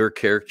your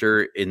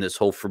character in this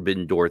whole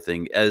Forbidden Door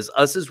thing? As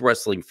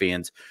wrestling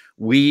fans,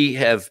 we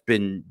have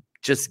been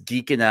just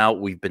geeking out.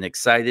 We've been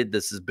excited.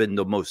 This has been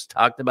the most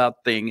talked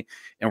about thing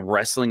in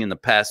wrestling in the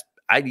past,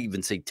 I'd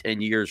even say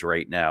 10 years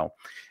right now.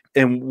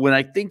 And when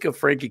I think of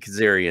Frankie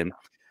Kazarian,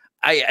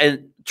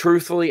 and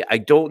truthfully, I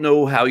don't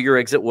know how your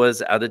exit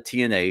was out of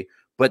TNA,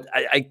 but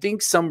I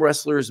think some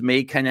wrestlers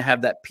may kind of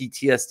have that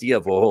PTSD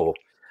of, oh,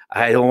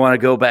 I don't want to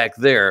go back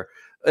there.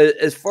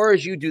 As far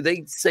as you, do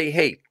they say,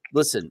 hey,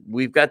 listen,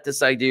 we've got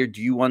this idea.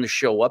 Do you want to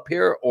show up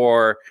here?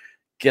 Or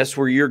guess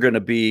where you're going to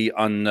be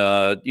on,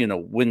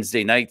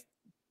 Wednesday night?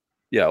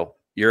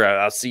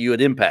 I'll see you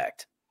at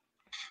Impact.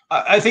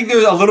 I think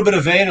there's a little bit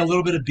of A and a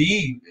little bit of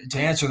B to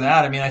answer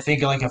that. I mean, I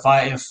think like if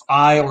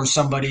I or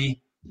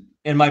somebody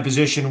in my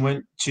position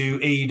went to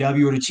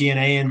AEW or to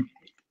TNA and,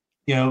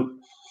 you know,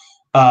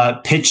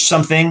 pitch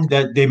something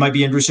that they might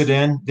be interested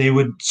in, they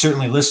would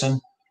certainly listen.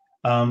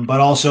 But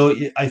also,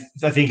 I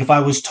think if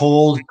I was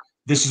told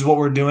this is what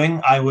we're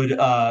doing, I would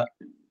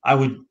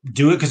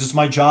do it because it's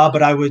my job.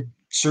 But I would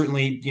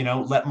certainly, you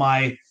know, let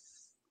my,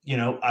 you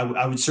know,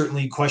 I would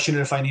certainly question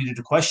it if I needed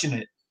to question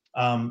it.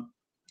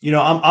 You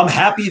know, I'm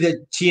happy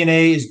that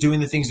TNA is doing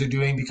the things they're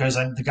doing because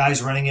the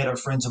guys running it are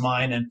friends of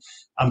mine, and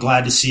I'm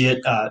glad to see it.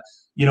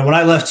 You know, when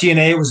I left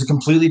TNA, it was a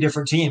completely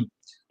different team,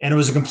 and it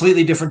was a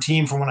completely different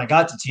team from when I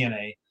got to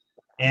TNA.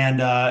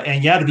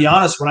 And yeah, to be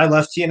honest, when I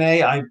left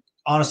TNA, I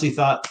honestly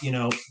thought, you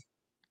know,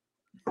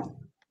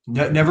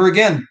 never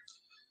again,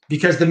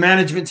 because the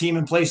management team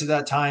in place at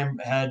that time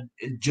had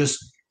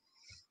just,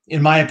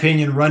 in my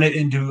opinion, run it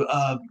into,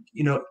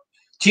 you know,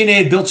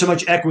 TNA had built so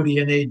much equity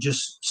and they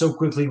just so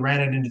quickly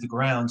ran it into the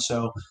ground.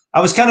 So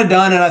I was kind of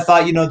done, and I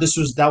thought, you know,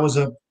 that was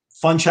a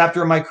fun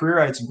chapter of my career.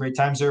 I had some great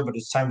times there, but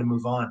it's time to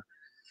move on.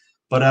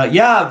 But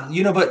yeah,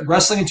 you know, but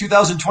wrestling in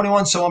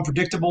 2021 so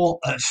unpredictable.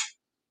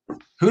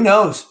 Who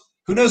knows?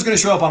 Who knows going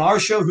to show up on our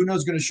show? Who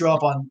knows going to show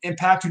up on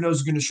Impact? Who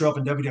knows going to show up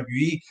in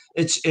WWE?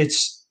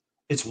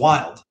 It's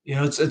wild. You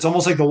know, it's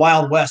almost like the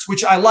Wild West,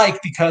 which I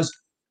like because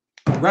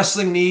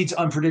wrestling needs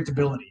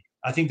unpredictability.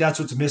 I think that's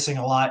what's missing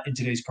a lot in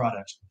today's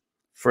product.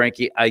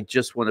 Frankie, I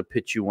just want to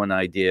pitch you one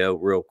idea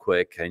real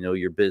quick. I know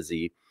you're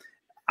busy.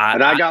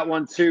 I got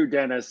one too,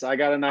 Dennis. I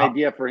got an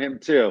idea for him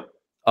too.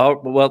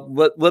 Oh, well,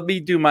 let me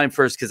do mine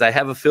first because I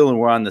have a feeling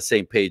we're on the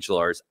same page,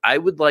 Lars. I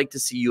would like to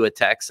see you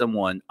attack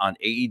someone on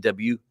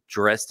AEW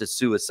dressed as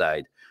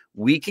Suicide.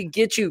 We could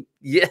get you.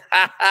 Yeah.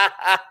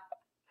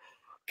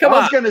 Come on.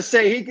 I was going to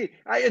say,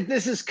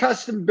 this is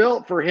custom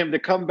built for him to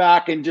come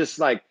back and just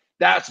like,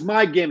 that's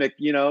my gimmick,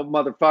 you know,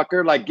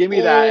 motherfucker. Like, give me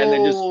that. And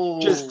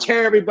then just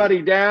tear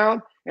everybody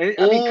down. And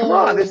I mean, come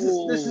on, this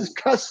is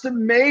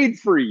custom made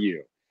for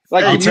you.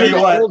 Like, hey, you're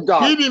the old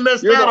dog. He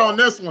missed out on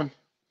this one.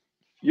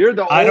 You're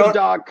the old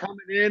dog coming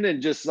in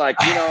and just like,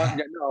 you know,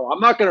 no, I'm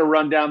not going to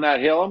run down that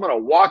hill. I'm going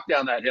to walk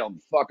down that hill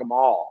and fuck them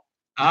all.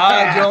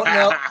 I don't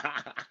know.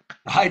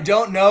 I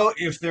don't know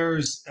if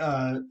there's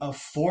a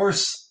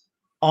force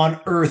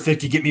on earth that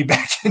could get me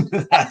back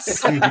into that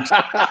suit.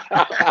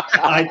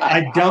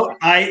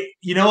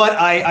 You know what?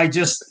 I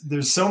just,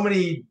 there's so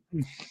many,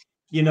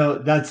 you know,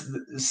 there's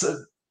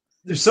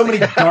so many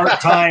dark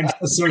times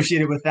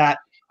associated with that.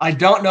 I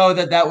don't know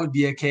that would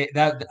be a case.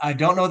 I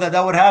don't know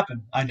that would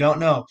happen. I don't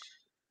know.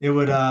 It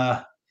would.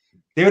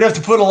 They would have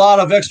to put a lot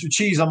of extra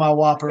cheese on my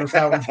Whopper if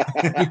that would.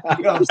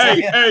 You know what I'm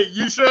saying? Hey,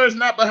 you sure it's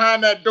not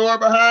behind that door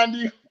behind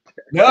you?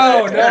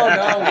 No.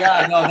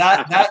 Yeah, no.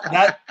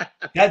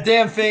 That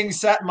damn thing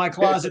sat in my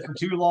closet for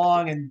too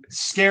long and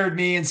scared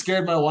me and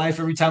scared my wife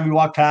every time we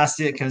walked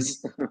past it.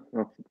 Because,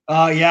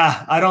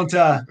 yeah, I don't.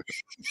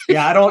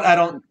 Yeah, I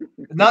don't.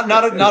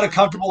 Not a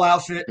comfortable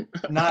outfit.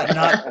 Not.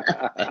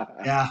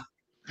 Yeah.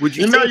 Would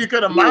you know you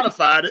could have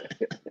modified it?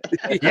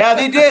 Yeah,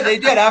 they did. They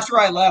did. After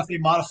I left, they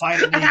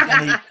modified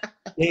it.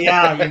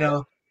 Yeah, you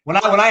know, when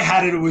I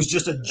had it, it was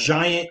just a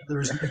giant.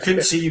 You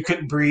couldn't see, you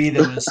couldn't breathe.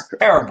 It was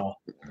terrible.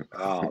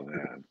 Oh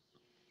man.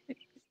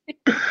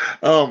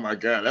 Oh my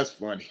God, that's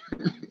funny.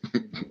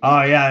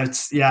 Oh yeah,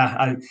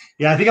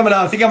 I think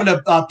I'm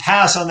gonna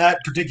pass on that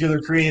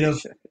particular creative.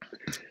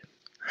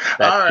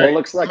 All right. Well,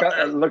 looks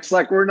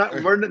like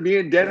me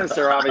and Dennis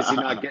are obviously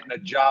not getting a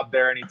job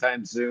there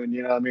anytime soon.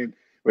 You know what I mean?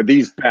 With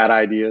these bad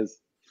ideas.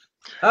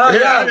 Oh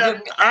yeah,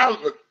 I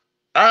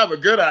have a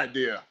good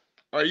idea.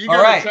 Are you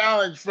going to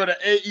challenge for the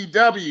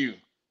AEW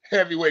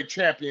Heavyweight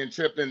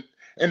Championship in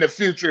the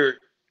future?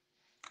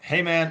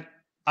 Hey man,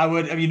 I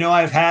would. You know,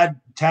 I've had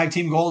tag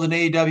team gold in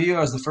AEW. I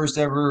was the first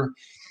ever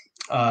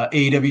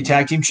AEW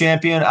tag team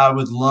champion. I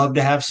would love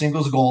to have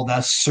singles gold.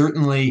 That's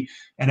certainly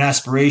an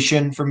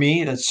aspiration for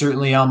me. That's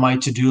certainly on my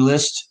to-do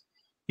list.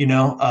 You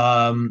know,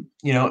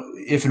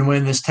 if and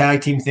when this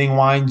tag team thing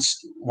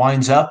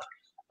winds up.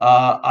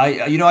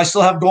 I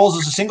still have goals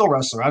as a single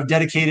wrestler. I've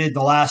dedicated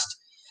the last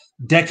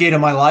decade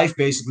of my life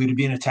basically to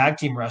being a tag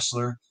team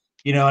wrestler,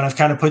 you know, and I've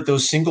kind of put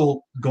those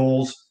single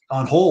goals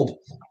on hold.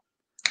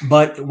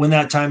 But when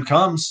that time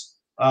comes,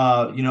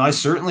 you know, I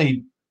still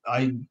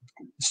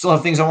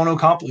have things I want to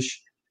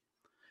accomplish.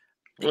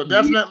 Well,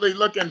 definitely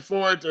looking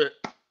forward to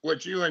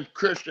what you and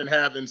Christian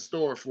have in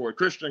store for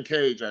Christian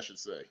Cage, I should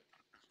say.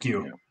 Thank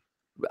you.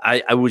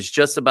 I was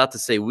just about to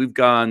say, we've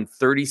gone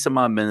 30 some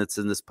odd minutes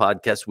in this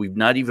podcast. We've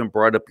not even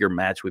brought up your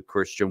match with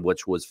Christian,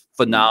 which was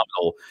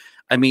phenomenal.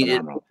 I mean,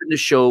 it opened the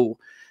show.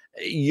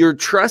 You're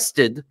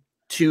trusted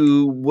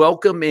to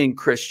welcome in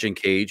Christian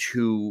Cage,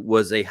 who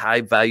was a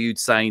high valued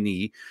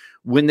signee.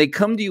 When they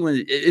come to you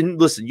and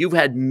listen, you've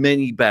had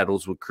many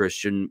battles with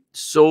Christian.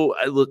 So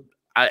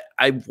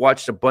I've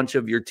watched a bunch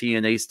of your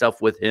TNA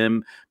stuff with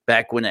him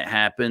back when it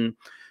happened.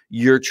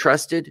 You're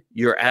trusted.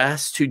 You're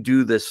asked to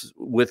do this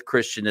with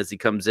Christian as he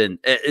comes in.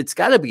 It's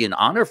got to be an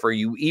honor for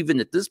you, even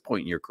at this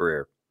point in your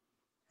career.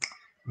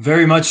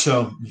 Very much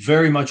so.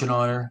 Very much an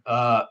honor.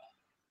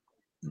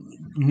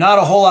 not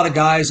a whole lot of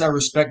guys I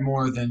respect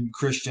more than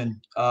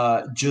Christian.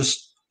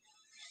 Just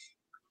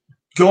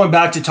going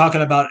back to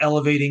talking about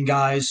elevating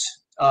guys.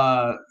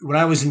 When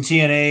I was in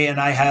TNA and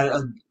I had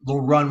a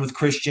little run with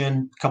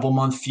Christian, a couple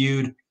month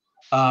feud,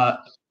 I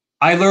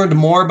learned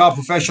more about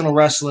professional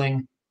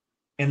wrestling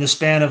in the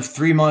span of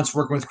 3 months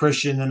working with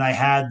Christian than I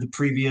had the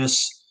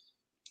previous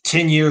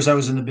 10 years I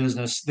was in the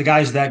business. The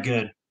guy's that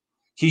good.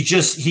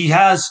 He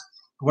has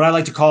what I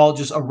like to call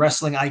just a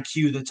wrestling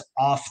IQ that's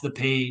off the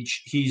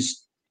page.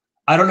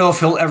 I don't know if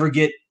he'll ever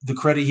get the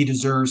credit he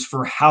deserves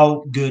for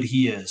how good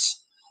he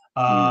is.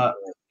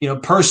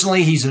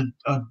 Personally, he's a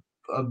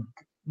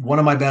one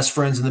of my best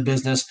friends in the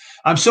business.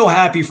 I'm so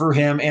happy for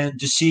him and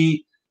to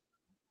see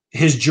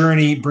his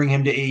journey bring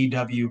him to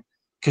AEW,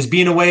 because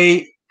being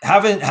away,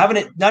 having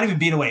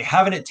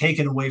it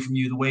taken away from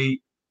you the way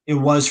it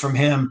was from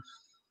him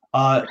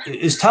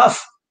is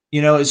tough,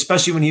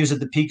 especially when he was at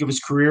the peak of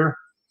his career.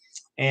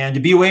 And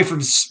to be away for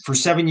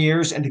 7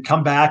 years and to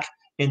come back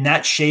in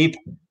that shape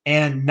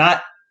and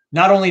not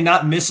only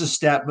not miss a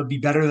step, but be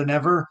better than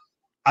ever.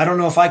 I don't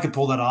know if I could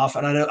pull that off.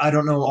 And I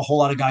don't know a whole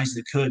lot of guys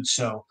that could.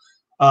 So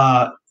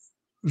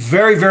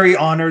very, very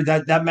honored.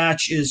 That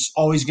match is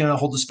always going to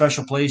hold a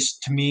special place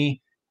to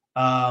me.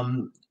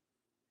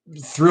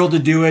 Thrilled to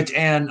do it.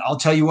 And I'll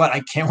tell you what,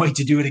 I can't wait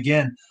to do it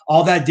again.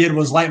 All that did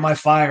was light my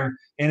fire.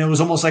 And it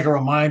was almost like a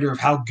reminder of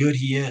how good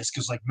he is.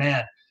 Because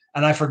man,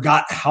 and I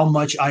forgot how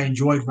much I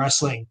enjoyed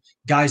wrestling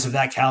guys of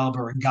that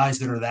caliber and guys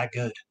that are that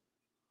good.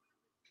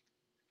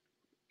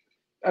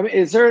 I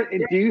mean, do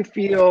you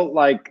feel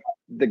like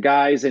the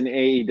guys in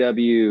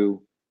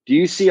AEW, do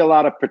you see a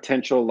lot of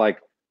potential like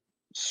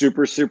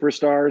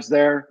superstars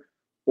there?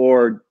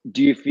 Or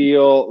do you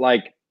feel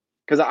like,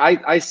 because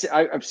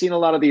I've seen a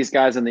lot of these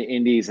guys in the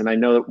indies, and I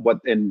know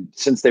and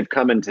since they've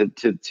come into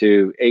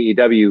to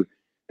AEW,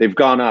 they've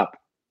gone up.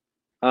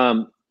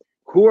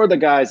 Who are the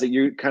guys that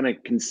you kind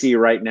of can see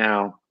right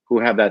now who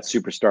have that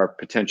superstar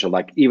potential,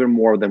 like even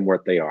more than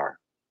what they are?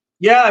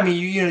 Yeah, I mean,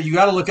 you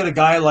got to look at a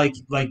guy like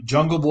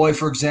Jungle Boy,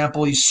 for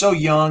example. He's so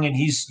young, and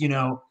he's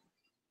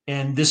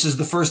and this is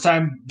the first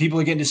time people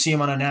are getting to see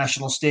him on a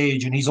national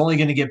stage, and he's only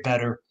going to get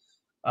better.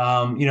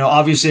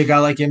 Obviously, a guy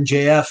like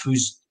MJF,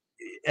 who's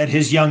at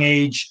his young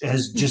age,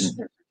 has just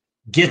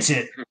gets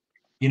it,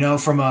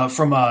 from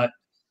a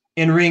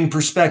in-ring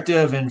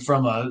perspective and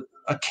from a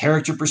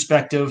character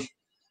perspective.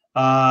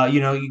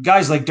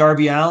 Guys like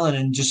Darby Allin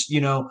and just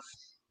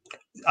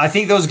I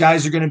think those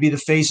guys are going to be the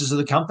faces of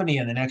the company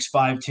in the next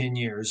 5-10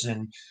 years.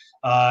 And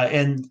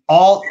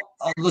all,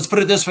 let's put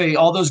it this way,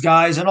 all those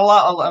guys and a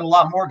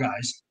lot more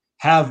guys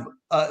have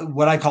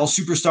what I call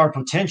superstar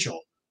potential.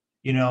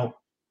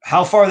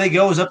 How far they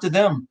go is up to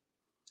them.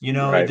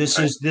 This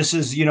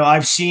is,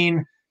 I've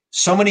seen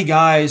so many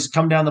guys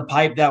come down the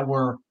pipe that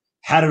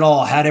had it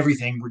all, had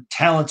everything, were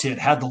talented,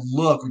 had the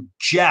look, were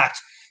jacked,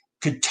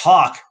 could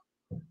talk,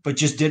 but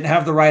just didn't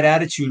have the right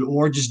attitude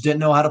or just didn't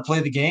know how to play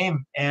the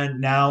game. And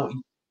now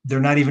they're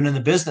not even in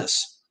the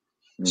business.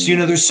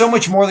 So, there's so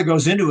much more that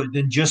goes into it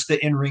than just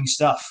the in-ring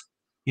stuff.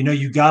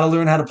 You got to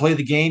learn how to play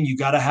the game. You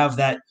got to have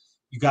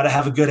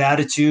a good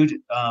attitude.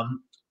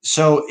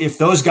 So if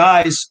those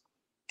guys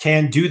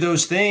can do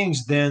those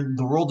things, then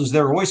the world is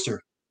their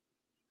oyster.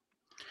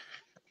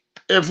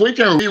 If we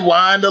can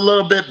rewind a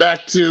little bit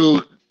back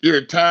to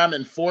your time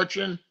in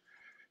Fortune,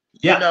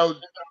 when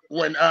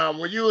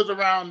you was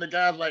around the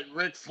guys like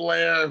Ric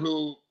Flair,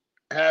 who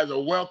has a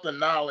wealth of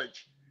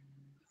knowledge,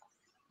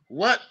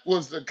 what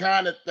was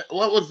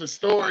the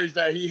stories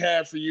that he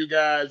had for you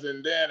guys,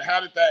 and then how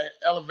did that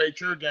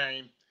elevate your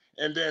game?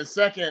 And then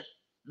second,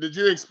 did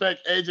you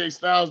expect AJ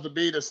Styles to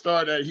be the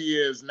star that he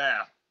is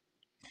now?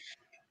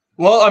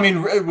 Well, I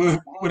mean,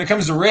 when it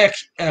comes to Rick,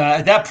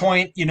 at that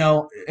point,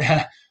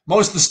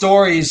 most of the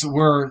stories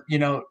were,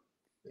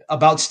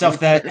 about stuff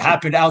that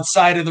happened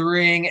outside of the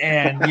ring.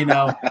 And, you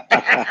know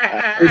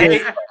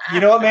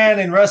what, man,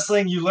 in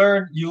wrestling, you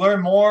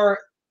learn more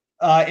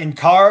in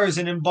cars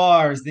and in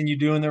bars than you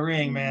do in the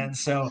ring, man.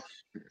 So,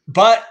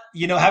 but,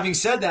 having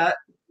said that,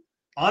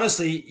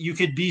 honestly, you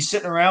could be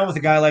sitting around with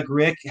a guy like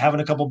Rick having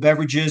a couple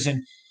beverages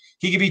and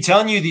he could be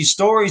telling you these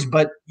stories,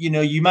 but,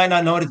 you might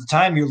not know it at the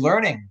time. You're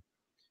learning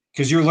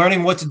because you're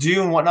learning what to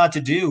do and what not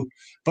to do.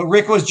 But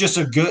Rick was just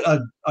a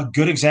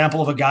good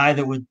example of a guy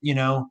that would,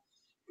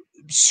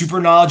 super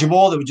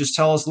knowledgeable, that would just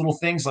tell us little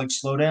things like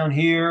slow down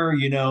here,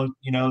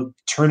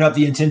 turn up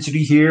the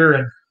intensity here.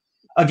 And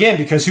again,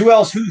 because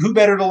who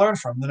better to learn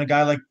from than a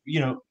guy like,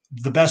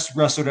 the best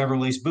wrestler to ever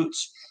lace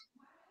boots.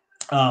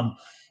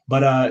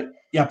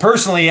 Yeah,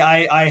 personally,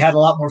 I had a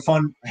lot more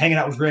fun hanging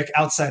out with Rick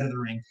outside of the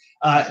ring.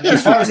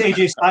 As far as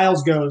AJ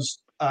Styles goes,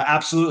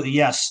 absolutely,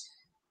 yes.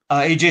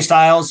 AJ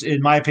Styles,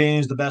 in my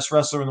opinion, is the best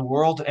wrestler in the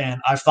world, and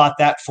I've thought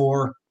that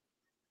for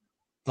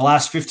the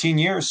last 15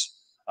 years.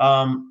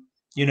 Again,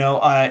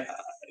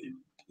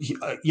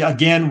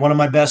 one of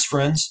my best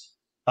friends,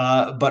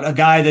 but a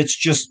guy that's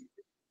just,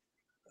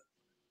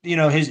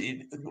 his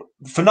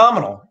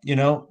phenomenal,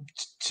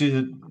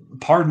 to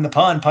pardon the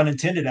pun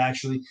intended,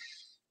 actually.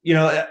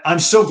 I'm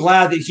so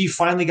glad that he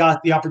finally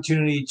got the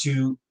opportunity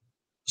to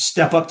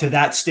step up to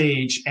that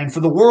stage, and for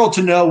the world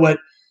to know what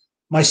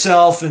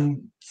myself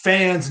and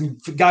fans and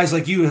guys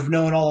like you have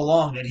known all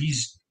along, that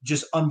he's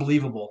just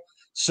unbelievable.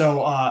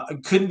 So I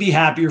couldn't be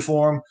happier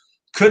for him.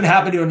 Couldn't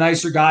happen to a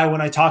nicer guy.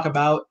 When I talk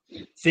about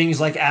things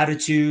like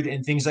attitude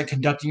and things like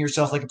conducting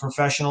yourself like a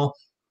professional,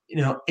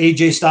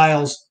 AJ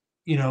Styles,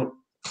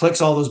 clicks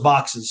all those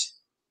boxes.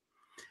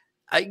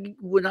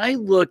 When I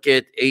look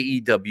at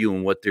AEW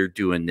and what they're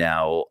doing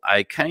now,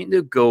 I kind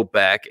of go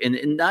back, and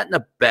not in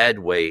a bad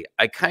way,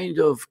 I kind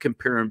of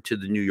compare them to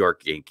the New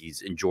York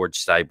Yankees and George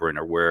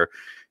Steinbrenner, where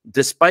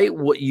despite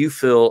what you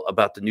feel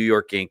about the New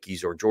York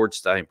Yankees or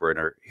George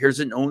Steinbrenner, here's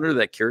an owner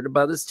that cared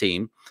about his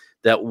team,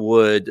 that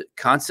would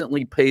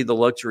constantly pay the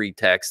luxury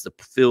tax to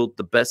field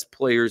the best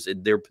players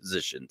in their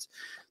positions.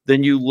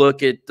 Then you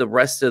look at the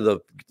rest of the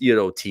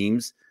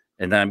teams,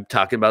 and I'm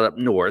talking about up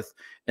north,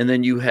 and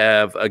then you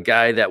have a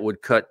guy that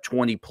would cut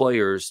 20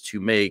 players to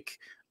make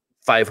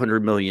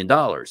 $500 million.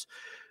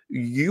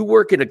 You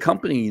work in a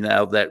company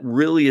now that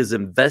really is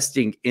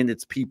investing in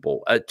its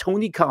people.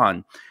 Tony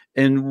Khan,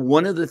 and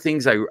one of the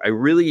things I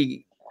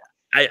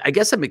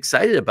guess I'm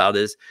excited about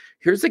is,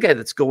 here's the guy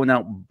that's going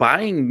out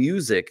buying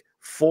music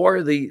for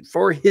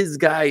his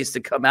guys to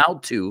come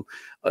out to.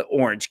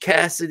 Orange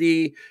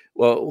Cassidy.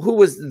 Well,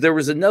 there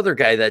was another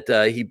guy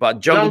that he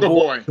bought, Jungle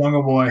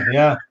Boy.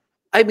 Yeah.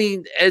 I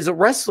mean, as a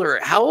wrestler,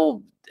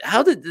 how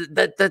did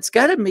that's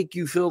got to make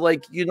you feel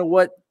like, you know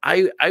what,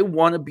 I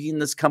want to be in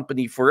this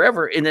company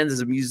forever. And then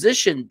as a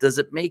musician, does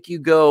it make you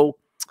go,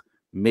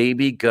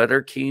 maybe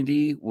Gutter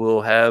Candy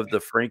will have the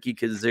Frankie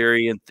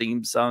Kazarian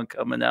theme song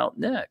coming out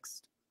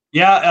next?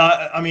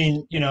 Yeah, I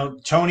mean,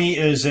 Tony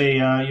is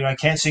I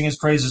can't sing his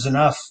praises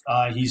enough.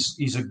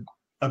 He's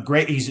a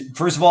great.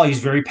 First of all, he's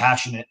very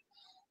passionate.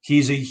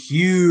 He's a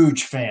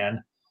huge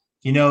fan.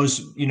 He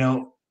knows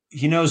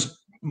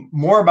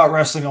more about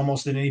wrestling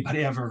almost than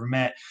anybody I've ever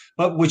met.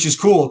 But which is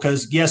cool,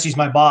 because yes, he's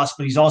my boss,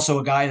 but he's also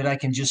a guy that I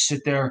can just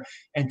sit there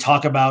and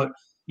talk about,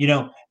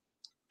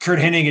 Kurt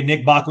Hennig and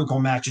Nick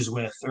Bockwinkel matches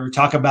with, or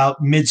talk about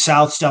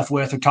Mid-South stuff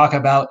with, or talk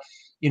about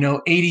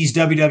 80s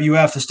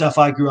WWF, the stuff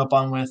I grew up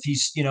on with.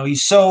 He's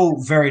so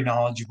very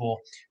knowledgeable,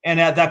 and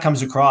that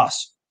comes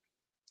across.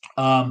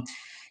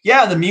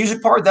 The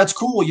music part, that's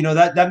cool.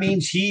 That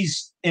means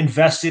he's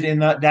invested in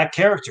that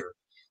character.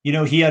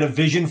 He had a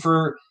vision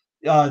for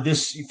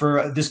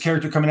this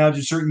character coming out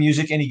to certain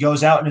music, and he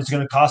goes out and it's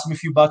going to cost him a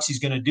few bucks. He's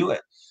going to do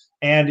it.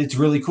 And it's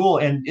really cool.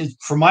 And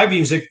for my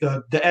music,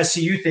 the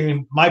SCU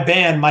theme, my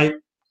band, my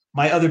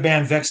other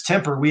band, Vex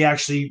Temper, we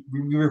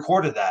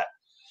recorded that.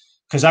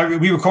 Because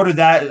we recorded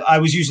that. I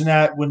was using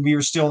that when we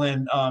were still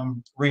in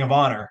Ring of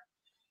Honor.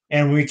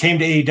 And when we came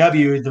to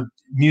AEW, the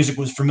music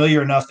was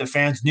familiar enough that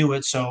fans knew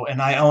it. So,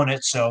 and I own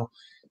it. So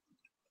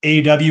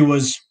AEW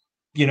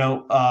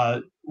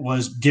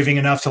was giving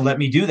enough to let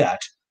me do that.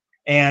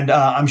 And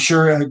I'm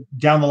sure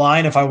down the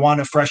line, if I want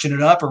to freshen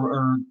it up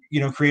or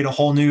create a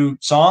whole new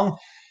song,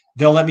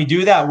 they'll let me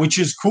do that, which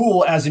is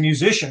cool as a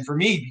musician for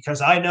me,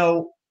 because I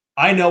know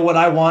what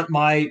I want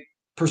my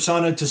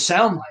persona to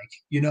sound like,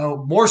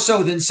 more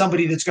so than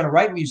somebody that's going to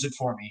write music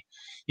for me.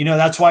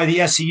 That's why the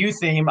SCU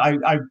theme,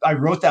 I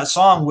wrote that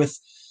song with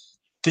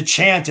the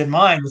chant in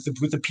mind,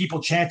 with the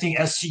people chanting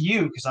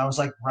SCU, because I was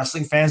like,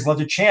 wrestling fans love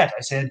to chant.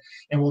 I said,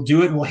 and we'll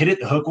do it and we'll hit it.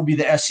 The hook will be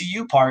the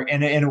SCU part.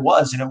 And it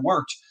was, and it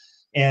worked.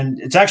 And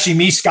it's actually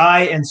me,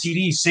 Sky, and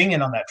CD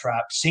singing on that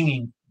track,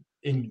 singing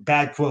in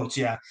bad quotes.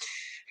 Yeah.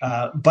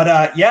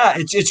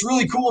 It's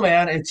really cool,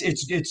 man.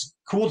 It's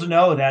cool to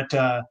know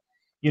that,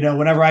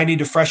 whenever I need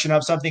to freshen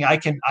up something, I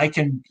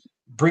can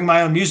bring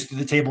my own music to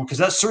the table, because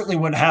that certainly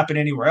wouldn't happen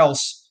anywhere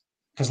else.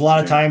 Because a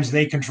lot of times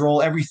they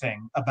control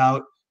everything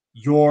about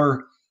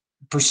your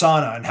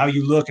persona and how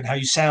you look and how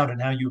you sound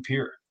and how you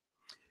appear.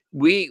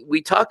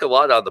 We talk a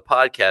lot on the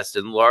podcast,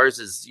 and Lars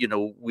is,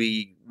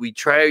 we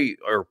trying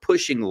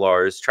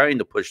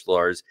to push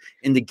Lars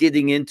into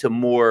getting into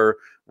more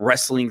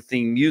wrestling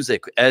themed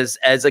music. As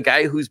a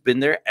guy who's been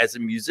there as a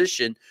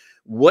musician,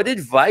 what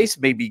advice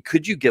maybe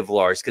could you give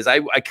Lars? Because I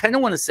kind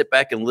of want to sit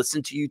back and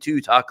listen to you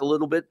two talk a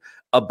little bit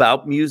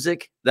about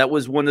music. That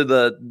was one of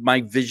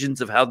my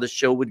visions of how the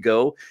show would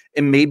go,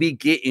 and maybe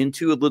get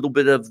into a little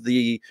bit of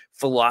the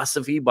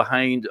philosophy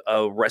behind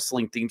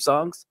wrestling theme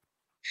songs.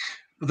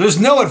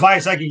 There's no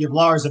advice I can give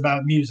Lars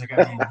about music.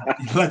 I mean,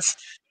 let's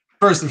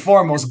first and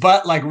foremost,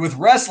 but like with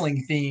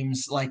wrestling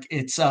themes, like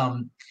it's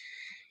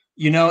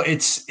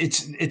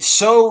it's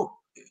so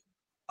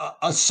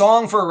a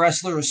song for a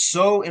wrestler is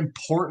so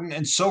important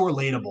and so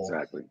relatable.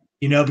 Exactly.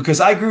 Because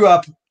I grew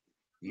up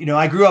in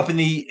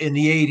the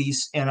 80s,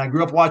 and I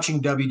grew up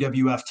watching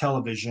WWF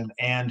television,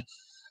 and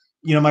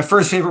my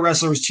first favorite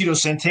wrestler was Tito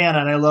Santana,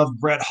 and I loved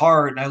Bret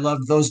Hart, and I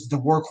loved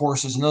the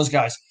workhorses and those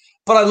guys.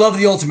 But I love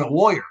the Ultimate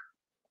Warrior.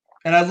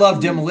 And I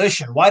love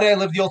Demolition. Why did I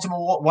love the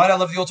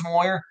Ultimate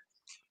Warrior?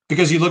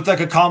 Because he looked like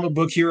a comic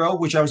book hero,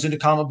 which I was into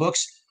comic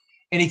books.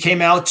 And he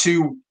came out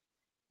to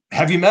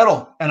heavy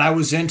metal. And I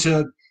was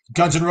into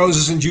Guns N'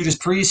 Roses and Judas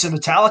Priest and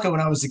Metallica when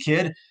I was a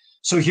kid.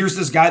 So here's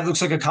this guy that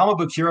looks like a comic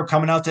book hero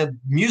coming out to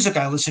music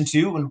I listen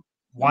to. And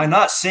why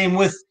not? Same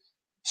with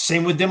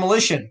Same with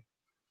Demolition.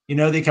 You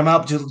know, they come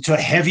out to a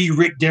heavy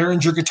Rick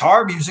Derringer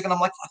guitar music, and I'm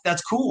like,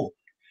 that's cool.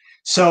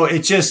 So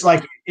it's just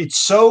like it's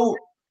so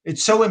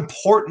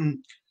important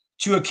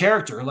to a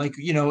character. Like,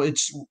 you know,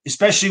 it's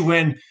especially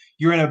when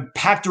you're in a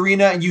packed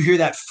arena and you hear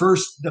the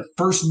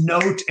first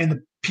note and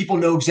the people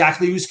know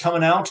exactly who's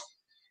coming out.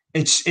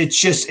 It's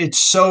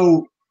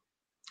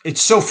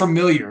so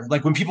familiar.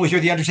 Like when people hear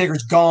the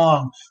Undertaker's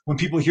gong, when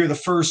people hear the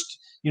first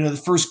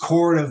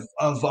chord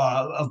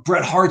of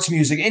Bret Hart's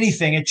music,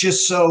 anything, it's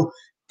just so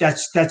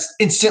that's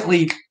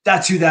instantly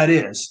that's who that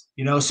is,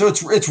 you know. So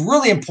it's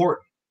really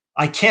important.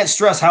 I can't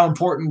stress how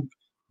important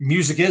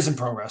music is in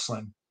pro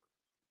wrestling.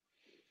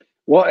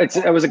 Well,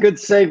 it was a good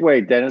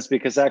segue, Dennis,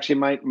 because actually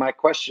my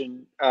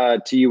question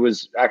to you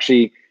was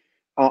actually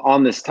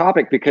on this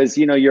topic, because,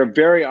 you know, you're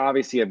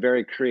obviously a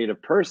very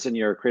creative person.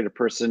 You're a creative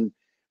person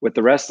with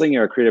the wrestling.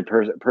 You're a creative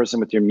person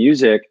with your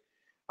music.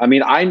 I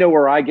mean, I know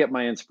where I get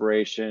my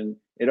inspiration.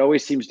 It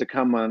always seems to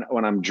come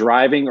when I'm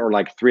driving or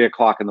like 3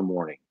 o'clock in the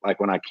morning, like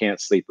when I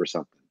can't sleep or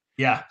something.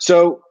 Yeah.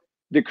 So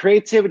the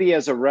creativity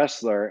as a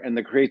wrestler and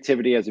the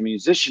creativity as a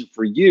musician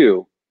for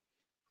you,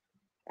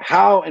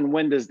 how and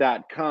when does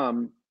that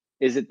come?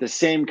 Is it the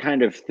same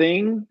kind of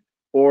thing,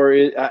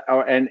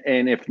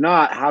 and if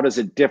not, how does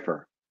it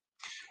differ?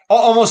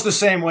 Almost the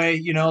same way,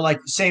 you know,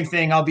 like same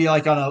thing. I'll be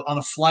like on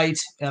a flight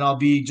and I'll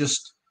be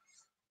just,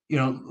 you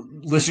know,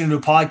 listening to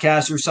a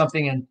podcast or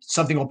something, and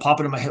something will pop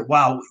into my head.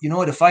 Wow, you know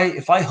what? If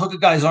I hook a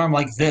guy's arm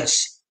like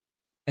this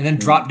and then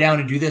drop down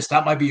and do this,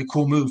 that might be a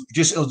cool move.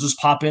 It'll just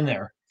pop in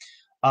there.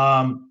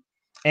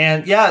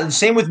 And yeah,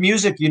 same with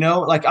music, you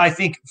know, like I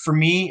think for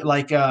me,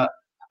 like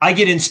I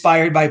get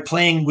inspired by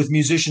playing with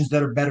musicians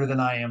that are better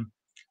than I am.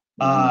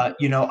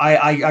 You know,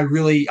 I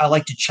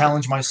like to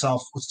challenge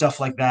myself with stuff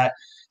like that.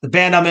 The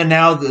band I'm in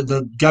now,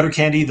 the Gutter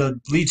Candy, the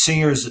lead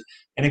singer is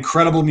an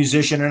incredible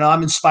musician, and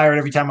I'm inspired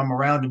every time I'm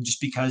around him, just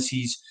because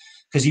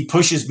he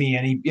pushes me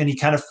and he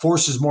kind of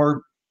forces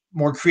more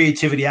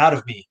creativity out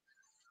of me,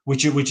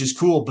 which is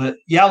cool. But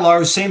yeah,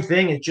 Lars, same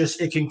thing.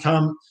 It can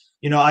come.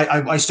 You know,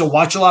 I still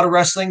watch a lot of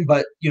wrestling,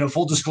 but, you know,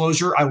 full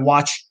disclosure, I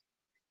watch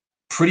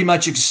pretty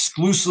much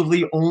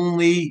exclusively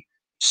only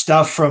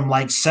stuff from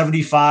like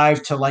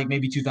 75 to like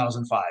maybe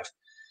 2005,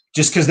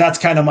 just because that's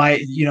kind of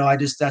my, you know,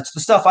 that's the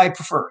stuff I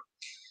prefer.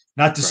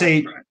 Not to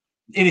say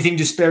anything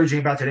disparaging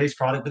about today's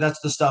product, but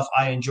that's the stuff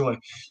I enjoy.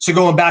 So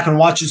going back and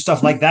watching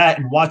stuff like that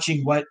and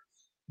watching what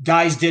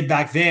guys did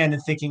back then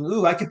and thinking,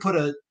 ooh, I could put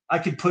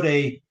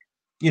a,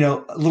 you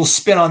know, a little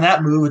spin on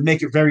that move and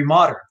make it very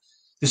modern.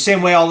 The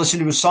same way I'll listen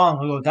to a song,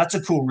 I'll go, that's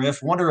a cool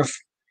riff. Wonder if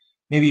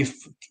maybe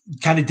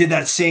kind of did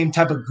that same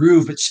type of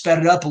groove, but sped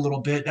it up a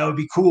little bit. That would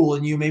be cool.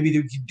 And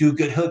maybe do a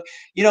good hook,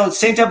 you know,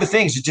 same type of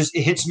things.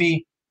 It hits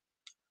me,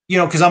 you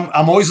know, because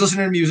I'm always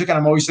listening to music and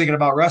I'm always thinking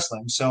about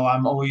wrestling. So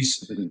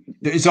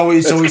it's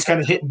always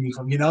kind of hitting me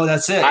from, you know,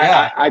 that's it.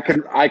 Yeah.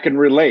 I can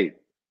relate.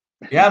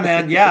 Yeah,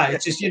 man. Yeah.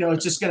 It's just, you know,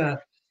 it's just gonna,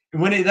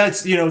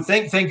 that's, you know,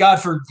 thank God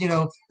for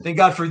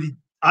the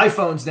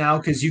iPhones now.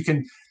 Cause you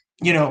can,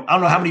 you know, I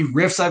don't know how many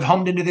riffs I've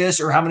hummed into this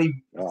or how many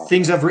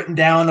things I've written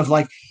down of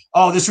like,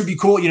 oh, this would be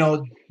cool. You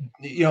know,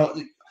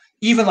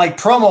 even like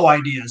promo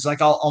ideas.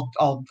 Like I'll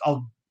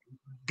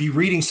be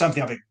reading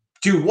something. I'm like,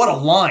 dude, what a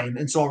line.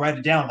 And so I'll write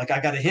it down. Like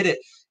I got to hit it.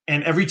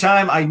 And every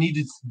time I need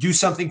to do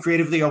something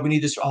creatively, we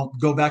need this. I'll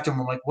go back to them.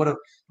 I'm like,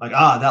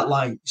 that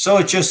line. So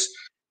it just,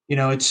 you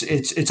know,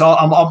 it's all,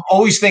 I'm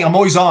always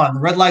on.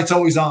 The red light's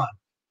always on.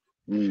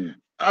 All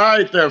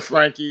right there,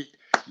 Frankie.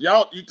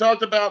 You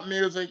talked about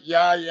music.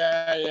 Yeah.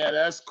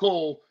 That's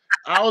cool.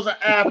 I was an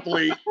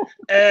athlete,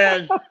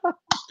 and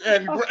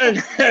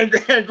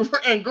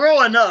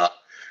growing up,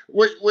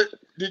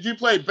 did you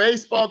play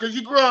baseball? Because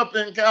you grew up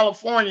in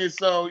California,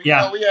 so you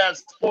know we had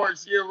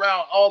sports year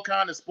round, all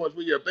kind of sports.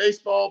 Were you a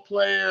baseball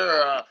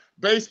player,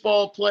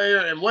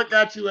 and what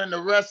got you into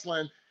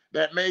wrestling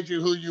that made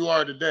you who you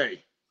are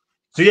today?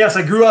 So yes,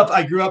 I grew up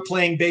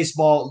playing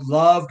baseball.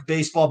 Loved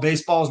baseball.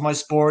 Baseball was my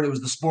sport. It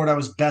was the sport I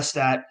was best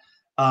at.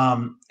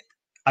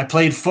 I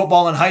played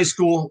football in high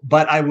school,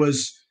 but I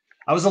was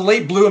a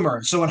late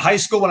bloomer. So in high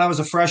school, when I was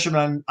a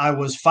freshman, I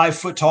was 5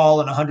 foot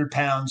tall and 100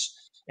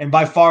 pounds, and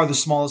by far the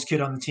smallest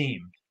kid on the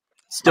team.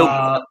 Still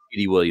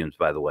Petey Williams,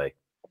 by the way.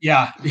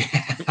 Yeah.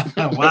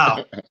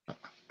 Wow.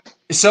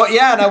 So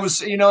yeah, and I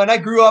was, you know, and I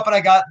grew up and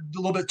I got a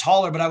little bit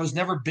taller, but I was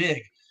never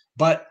big.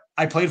 But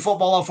I played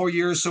football all 4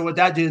 years. So what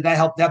that did,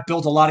 that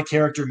built a lot of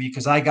character in me,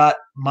 because I got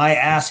my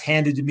ass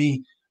handed to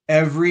me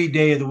every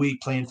day of the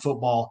week playing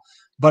football.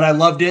 But I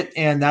loved it,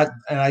 and I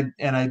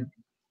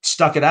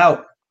stuck it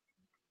out.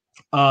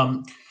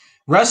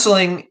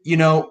 Wrestling, you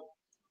know,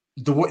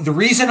 the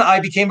reason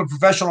I became a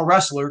professional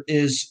wrestler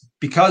is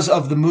because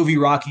of the movie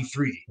Rocky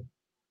III.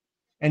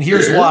 And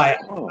here's why.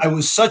 I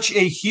was such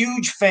a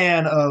huge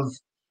fan of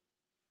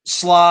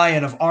Sly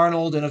and of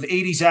Arnold and of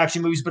 80s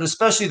action movies, but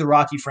especially the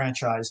Rocky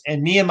franchise.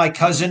 And me and my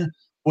cousin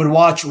would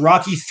watch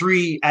Rocky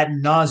III ad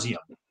nauseum.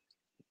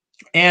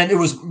 And it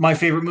was my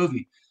favorite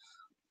movie.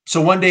 So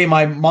one day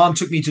my mom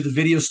took me to the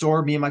video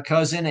store, me and my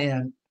cousin,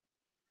 and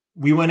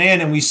we went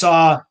in and we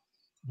saw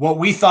what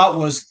we thought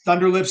was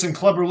Thunder Lips and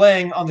Clubber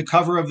Lang on the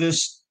cover of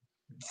this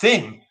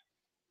thing.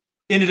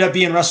 Ended up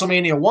being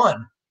WrestleMania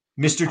 1,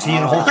 Mr. T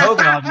and Hulk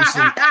Hogan,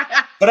 obviously.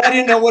 But I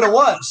didn't know what it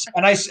was.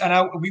 And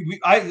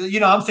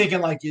I'm thinking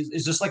like,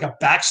 is this like a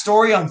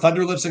backstory on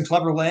Thunder Lips and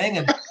Clubber Lang?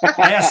 And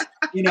I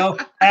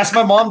asked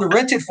my mom to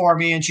rent it for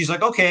me. And she's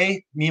like,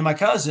 okay, me and my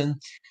cousin.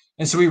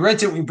 And so we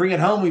rent it, we bring it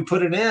home, we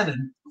put it in.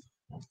 And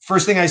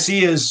first thing I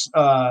see is,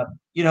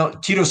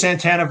 Tito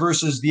Santana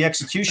versus the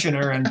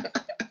Executioner. And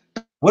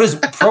what is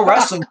pro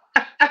wrestling?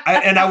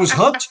 And I was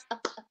hooked.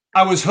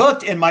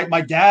 And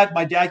my dad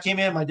came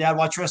in. My dad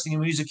watched wrestling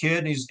when he was a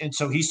kid, and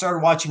so he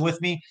started watching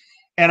with me,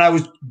 and I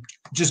was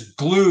just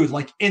glued,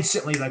 like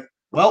instantly. Like,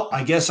 well,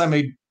 I guess I'm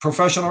a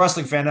professional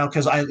wrestling fan now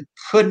because I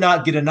could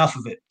not get enough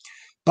of it.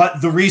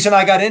 But the reason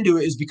I got into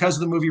it is because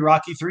of the movie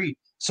Rocky III.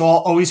 So I'll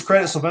always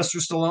credit Sylvester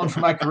Stallone for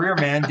my career,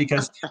 man.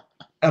 Because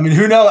I mean,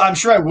 who knows? I'm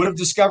sure I would have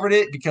discovered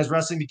it because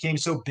wrestling became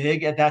so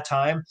big at that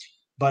time.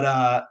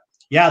 But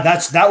yeah,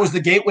 that was the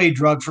gateway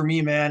drug for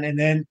me, man. And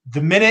then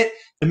the minute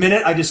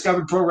I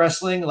discovered pro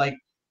wrestling, like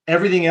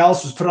everything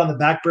else was put on the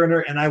back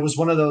burner. And I was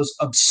one of those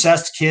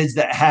obsessed kids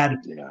that had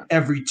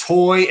every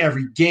toy,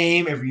 every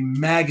game, every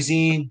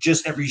magazine,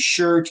 just every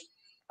shirt.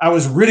 I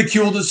was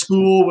ridiculed at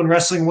school when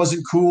wrestling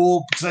wasn't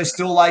cool because I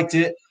still liked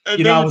it.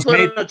 And I was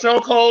put a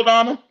chokehold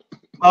on them.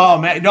 Oh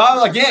man,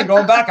 no! Again,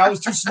 going back, I was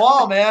too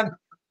small, man.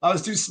 I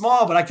was too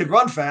small, but I could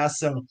run fast.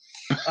 So,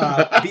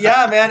 but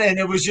yeah, man. And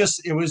it was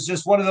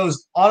just one of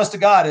those. Honest to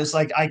God, it's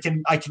like I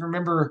can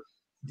remember,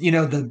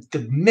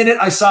 the minute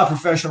I saw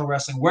professional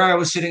wrestling, where I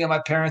was sitting at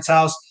my parents'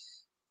 house,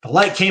 the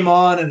light came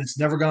on, and it's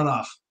never gone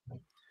off.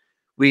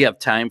 We have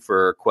time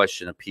for a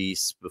question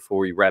apiece before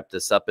we wrap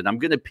this up, and I'm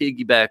going to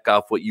piggyback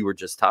off what you were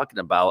just talking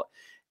about.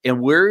 And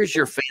where is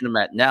your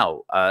fandom at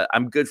now?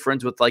 I'm good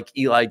friends with like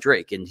Eli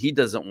Drake, and he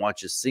doesn't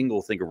watch a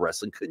single thing of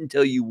wrestling. Couldn't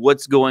tell you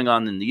what's going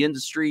on in the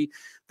industry.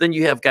 Then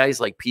you have guys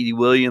like Petey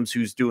Williams,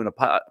 who's doing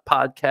a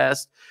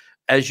podcast.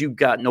 As you've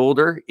gotten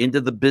older into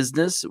the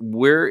business,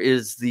 where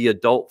is the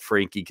adult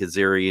Frankie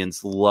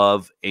Kazarian's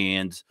love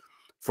and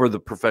for the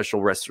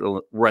professional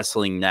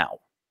wrestling now?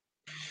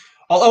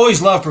 I'll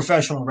always love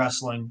professional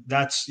wrestling.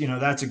 That's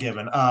a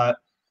given.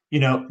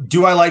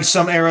 Do I like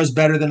some eras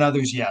better than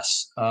others?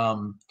 Yes.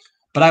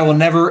 But I will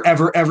never,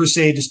 ever, ever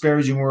say a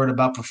disparaging word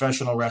about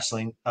professional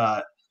wrestling.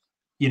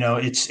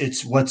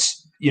 It's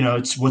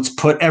what's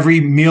put every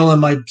meal in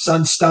my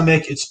son's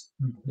stomach. It's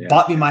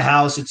bought me my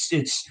house.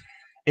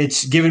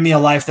 It's given me a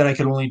life that I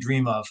could only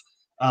dream of.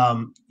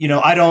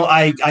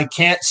 I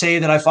can't say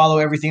that I follow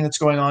everything that's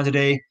going on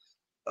today.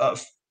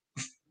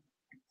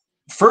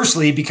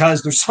 Firstly,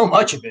 because there's so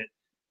much of it.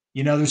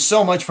 There's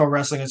so much pro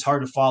wrestling. It's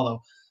hard to follow.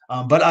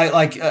 But I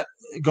like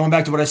going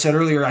back to what I said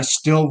earlier. I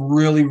still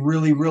really,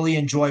 really, really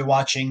enjoy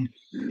watching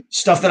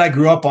stuff that I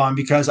grew up on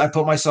because I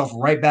put myself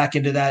right back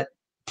into that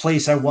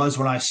place I was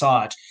when I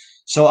saw it.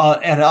 So,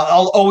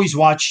 I'll always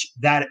watch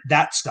that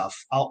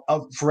stuff.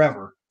 I'll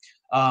forever.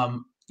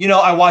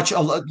 I watch a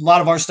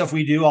lot of our stuff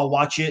we do. I'll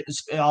watch it.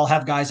 I'll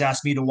have guys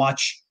ask me to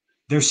watch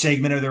their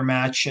segment or their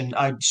match, and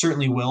I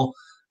certainly will.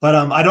 But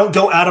I don't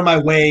go out of my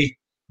way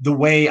the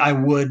way I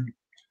would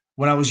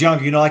when I was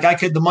younger.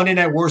 The Monday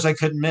Night Wars I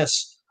couldn't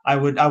miss. I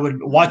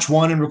would watch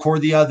one and record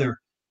the other.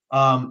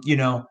 I'm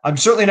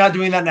certainly not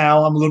doing that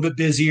now. I'm a little bit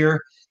busier.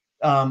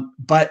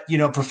 But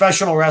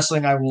professional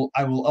wrestling, I will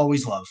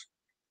always love.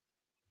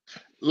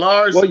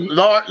 Lars,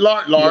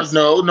 Yes.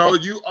 No,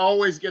 you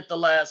always get the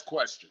last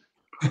question.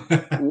 You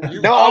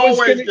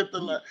get the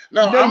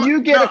last.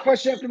 You get a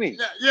question after me.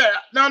 Yeah,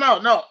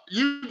 no.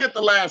 You get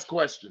the last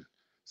question.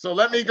 So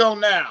let me go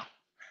now.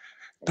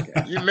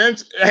 Okay. You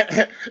mentioned,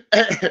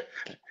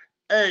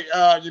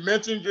 you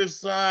mentioned your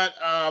son.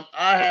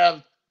 I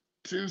have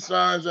 2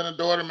 sons and a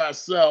daughter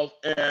myself,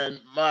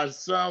 and my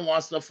son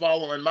wants to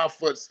follow in my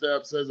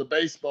footsteps as a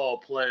baseball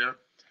player.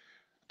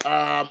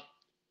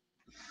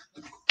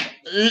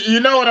 You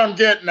know what I'm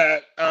getting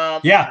at.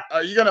 Yeah.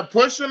 Are you going to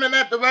push him in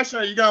that direction,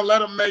 or are you going to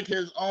let him make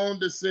his own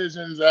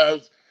decisions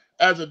as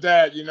a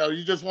dad?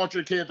 You just want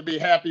your kid to be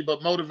happy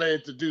but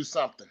motivated to do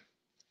something.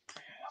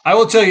 I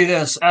will tell you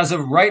this. As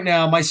of right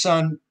now, my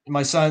son,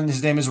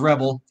 his name is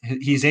Rebel.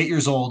 He's 8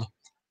 years old.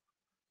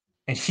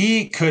 And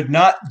he could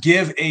not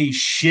give a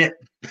shit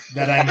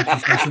that I'm a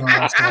professional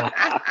wrestler.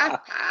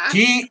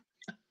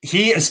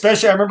 He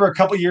especially, I remember a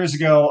couple years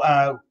ago,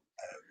 I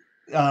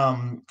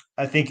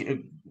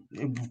think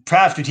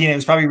after TNA, it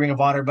was probably Ring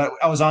of Honor, but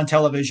I was on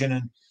television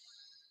and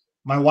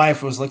my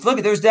wife was like,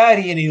 look, there's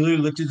Daddy. And he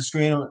literally looked at the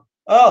screen and went,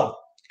 oh,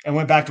 and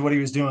went back to what he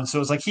was doing. So it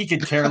was like he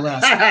could care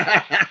less.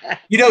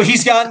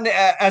 He's gotten,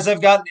 as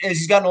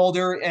he's gotten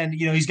older and,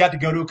 he's got to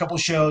go to a couple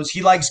shows.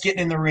 He likes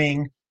getting in the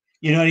ring.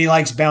 And he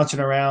likes bouncing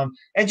around.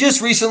 And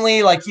just recently,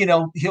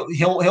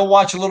 he'll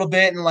watch a little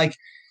bit and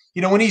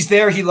when he's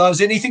there, he loves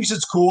it. And he thinks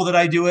it's cool that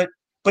I do it,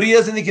 but he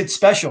doesn't think it's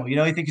special. He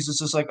thinks it's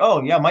just like,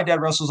 oh yeah, my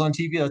dad wrestles on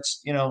TV.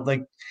 That's,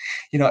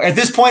 at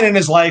this point in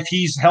his life,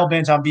 he's hell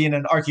bent on being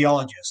an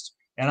archaeologist.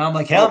 And I'm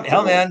like,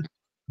 hell man,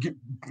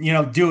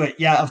 do it.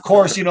 Yeah, of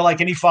course, like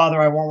any father,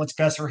 I want what's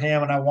best for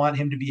him and I want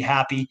him to be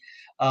happy.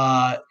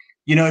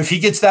 if he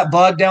gets that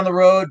bug down the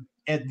road,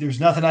 there's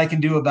nothing I can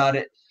do about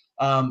it.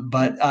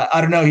 But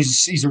I don't know.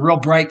 He's a real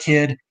bright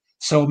kid.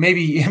 So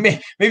maybe he's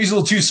a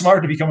little too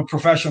smart to become a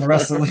professional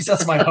wrestler. At least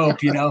that's my hope,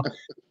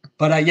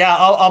 But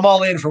I'm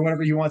all in for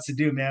whatever he wants to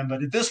do, man.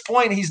 But at this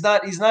point, he's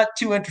not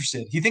too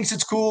interested. He thinks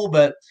it's cool,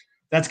 but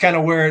that's kind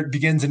of where it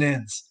begins and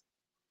ends.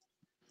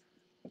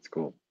 That's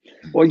cool.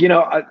 Well,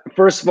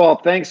 first of all,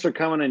 thanks for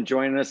coming and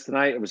joining us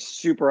tonight. It was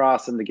super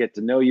awesome to get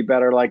to know you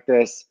better like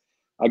this.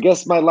 I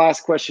guess my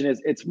last question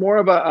is, it's more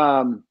of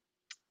a,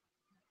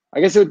 I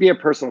guess it would be a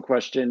personal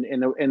question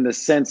in the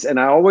sense, and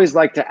I always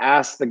like to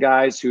ask the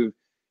guys who've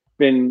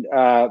been,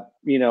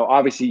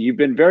 obviously you've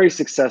been very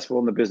successful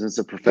in the business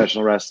of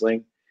professional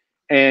wrestling,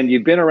 and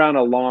you've been around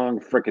a long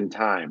freaking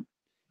time.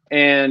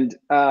 And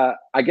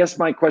I guess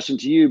my question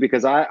to you,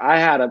 because I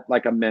had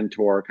a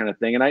mentor kind of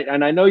thing,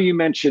 and I know you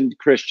mentioned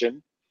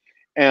Christian,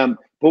 but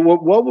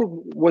what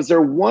was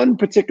there one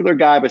particular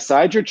guy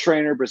besides your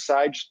trainer,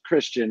 besides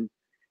Christian,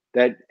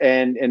 that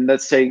and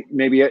let's say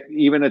maybe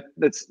even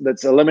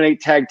let's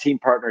eliminate tag team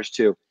partners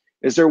too.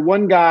 Is there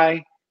one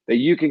guy that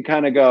you can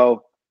kind of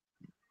go,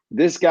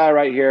 this guy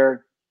right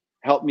here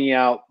helped me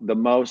out the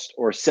most,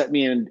 or set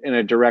me in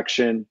a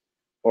direction,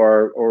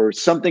 or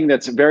something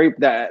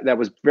that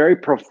was very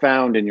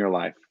profound in your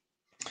life?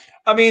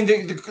 I mean,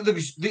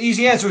 the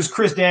easy answer is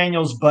Chris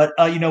Daniels, but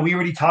we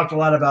already talked a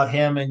lot about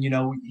him, and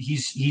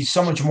he's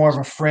so much more of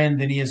a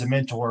friend than he is a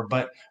mentor.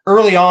 But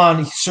early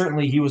on,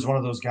 certainly he was one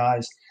of those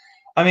guys.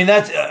 I mean,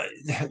 that's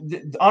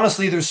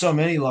honestly, there's so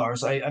many,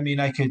 Lars. I mean,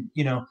 I could,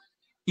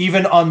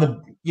 even on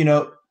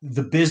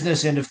the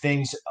business end of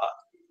things,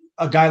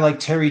 a guy like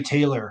Terry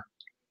Taylor,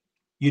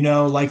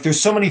 there's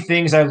so many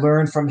things I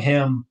learned from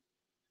him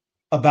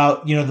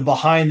about, the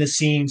behind the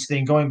scenes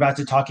thing, going back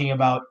to talking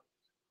about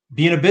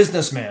being a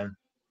businessman,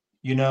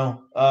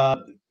 a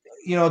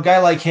guy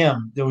like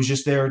him that was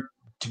just there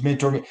to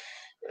mentor me.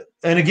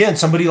 And again,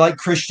 somebody like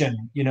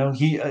Christian,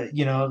 he,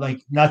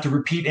 not to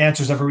repeat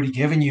answers I've already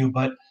given you,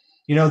 but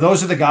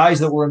those are the guys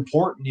that were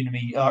important to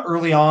me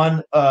early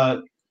on.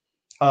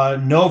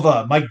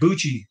 Nova, Mike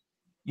Bucci,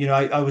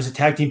 I was a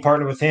tag team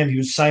partner with him. He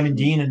was Simon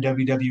Dean in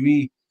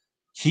WWE.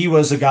 He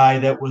was a guy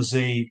that was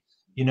that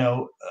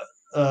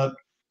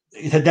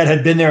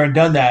had been there and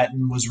done that,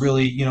 and was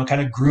really,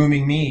 kind of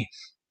grooming me.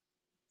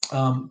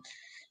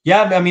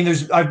 I mean,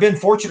 I've been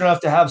fortunate enough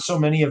to have so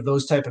many of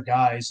those type of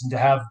guys, and to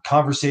have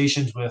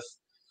conversations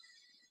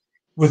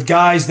with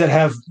guys that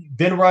have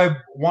been where I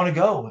want to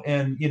go.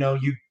 And,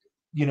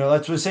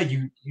 that's what I said.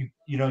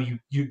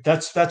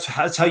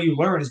 That's how you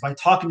learn, is by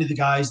talking to the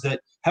guys that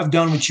have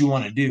done what you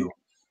want to do.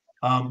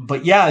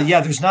 But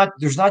there's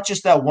not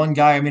just that one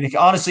guy. I mean,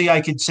 honestly,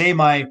 I could say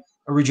my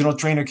original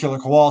trainer, Killer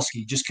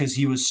Kowalski, just because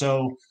he was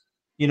so,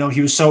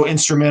 he was so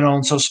instrumental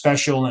and so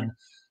special. And,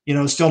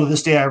 still to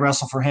this day, I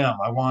wrestle for him.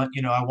 I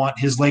want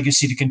his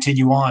legacy to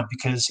continue on,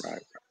 because,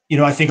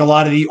 I think a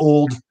lot of the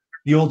old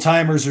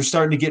timers are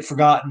starting to get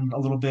forgotten a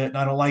little bit. And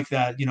I don't like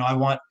that. I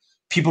want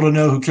people to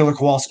know who Killer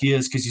Kowalski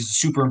is, because he's a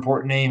super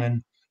important name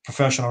in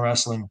professional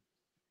wrestling.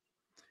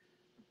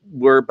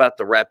 We're about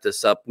to wrap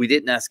this up. We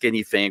didn't ask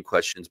any fan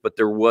questions, but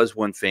there was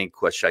one fan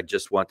question I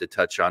just want to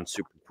touch on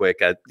super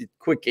quick. A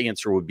quick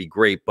answer would be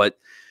great, but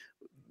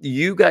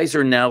you guys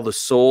are now the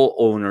sole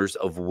owners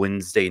of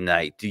Wednesday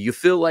Night. Do you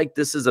feel like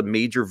this is a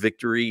major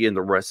victory in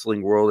the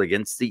wrestling world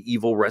against the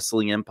evil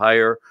wrestling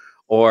empire?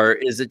 Or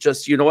is it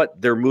just,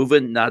 they're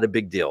moving, not a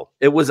big deal?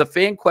 It was a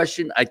fan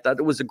question. I thought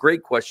it was a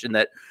great question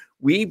that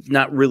we've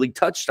not really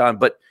touched on,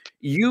 but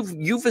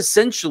you've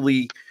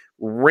essentially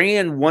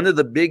ran one of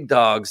the big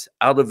dogs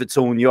out of its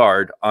own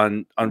yard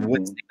on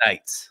Wednesday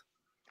nights.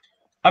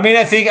 I mean,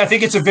 I think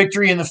it's a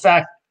victory in the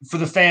fact for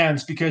the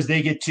fans, because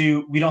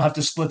we don't have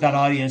to split that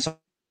audience on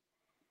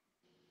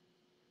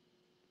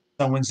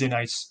Wednesday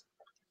nights.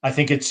 I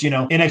think it's,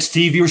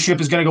 NXT viewership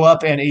is going to go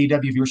up and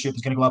AEW viewership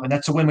is going to go up, and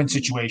that's a win-win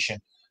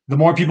situation. The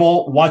more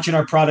people watching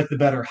our product, the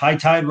better. High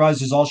tide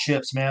rises all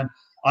ships, man.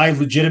 I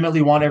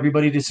legitimately want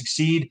everybody to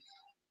succeed.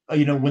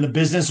 When the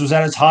business was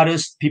at its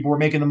hottest, people were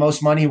making the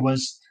most money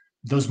was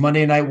those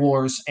Monday Night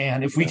Wars.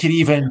 And if we could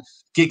even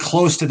get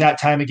close to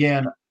that time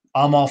again,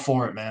 I'm all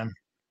for it, man.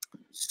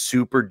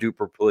 Super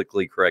duper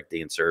politically correct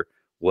answer.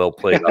 Well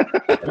played.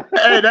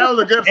 Hey, that was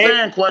a good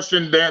fan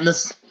question,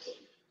 Dennis.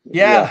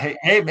 Yeah.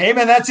 Hey,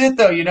 man, that's it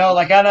though.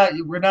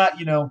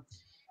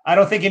 I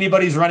don't think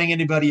anybody's running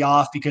anybody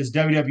off, because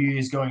WWE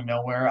is going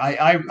nowhere.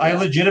 I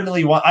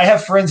legitimately I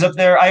have friends up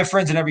there. I have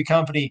friends in every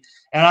company,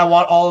 and I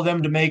want all of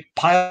them to make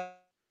piles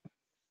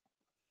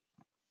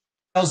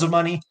of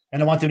money,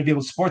 and I want them to be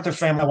able to support their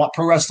family. I want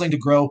pro wrestling to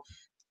grow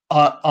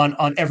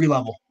on every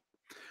level.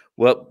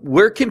 Well,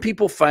 where can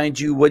people find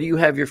you? What do you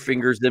have your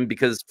fingers in?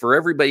 Because for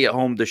everybody at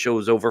home, the show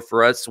is over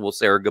for us. So we'll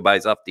say our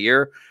goodbyes off the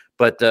air.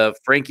 But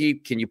Frankie,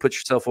 can you put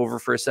yourself over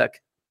for a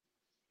sec?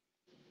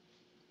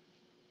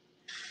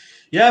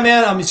 Yeah,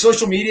 man. I'm in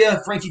social media,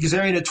 Frankie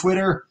Kazarian at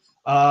Twitter.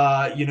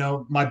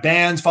 My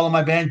bands, follow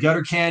my band,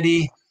 Gutter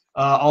Candy.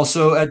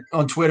 Also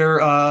on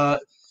Twitter,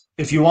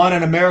 if you want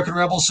an American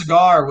Rebel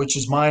cigar, which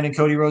is mine and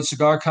Cody Rhodes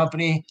Cigar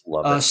Company,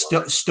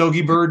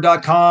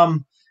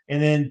 stogiebird.com,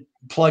 and then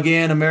plug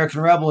in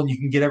American Rebel and you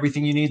can get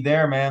everything you need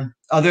there, man.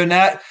 Other than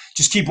that,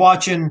 just keep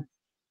watching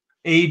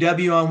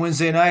AEW on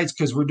Wednesday nights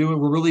because we're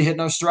really hitting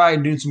our stride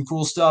and doing some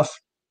cool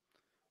stuff.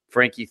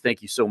 Frankie,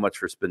 thank you so much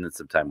for spending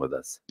some time with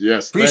us.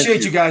 Yes.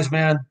 Appreciate you guys,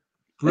 man.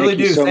 Really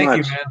do.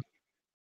 Thank you, man.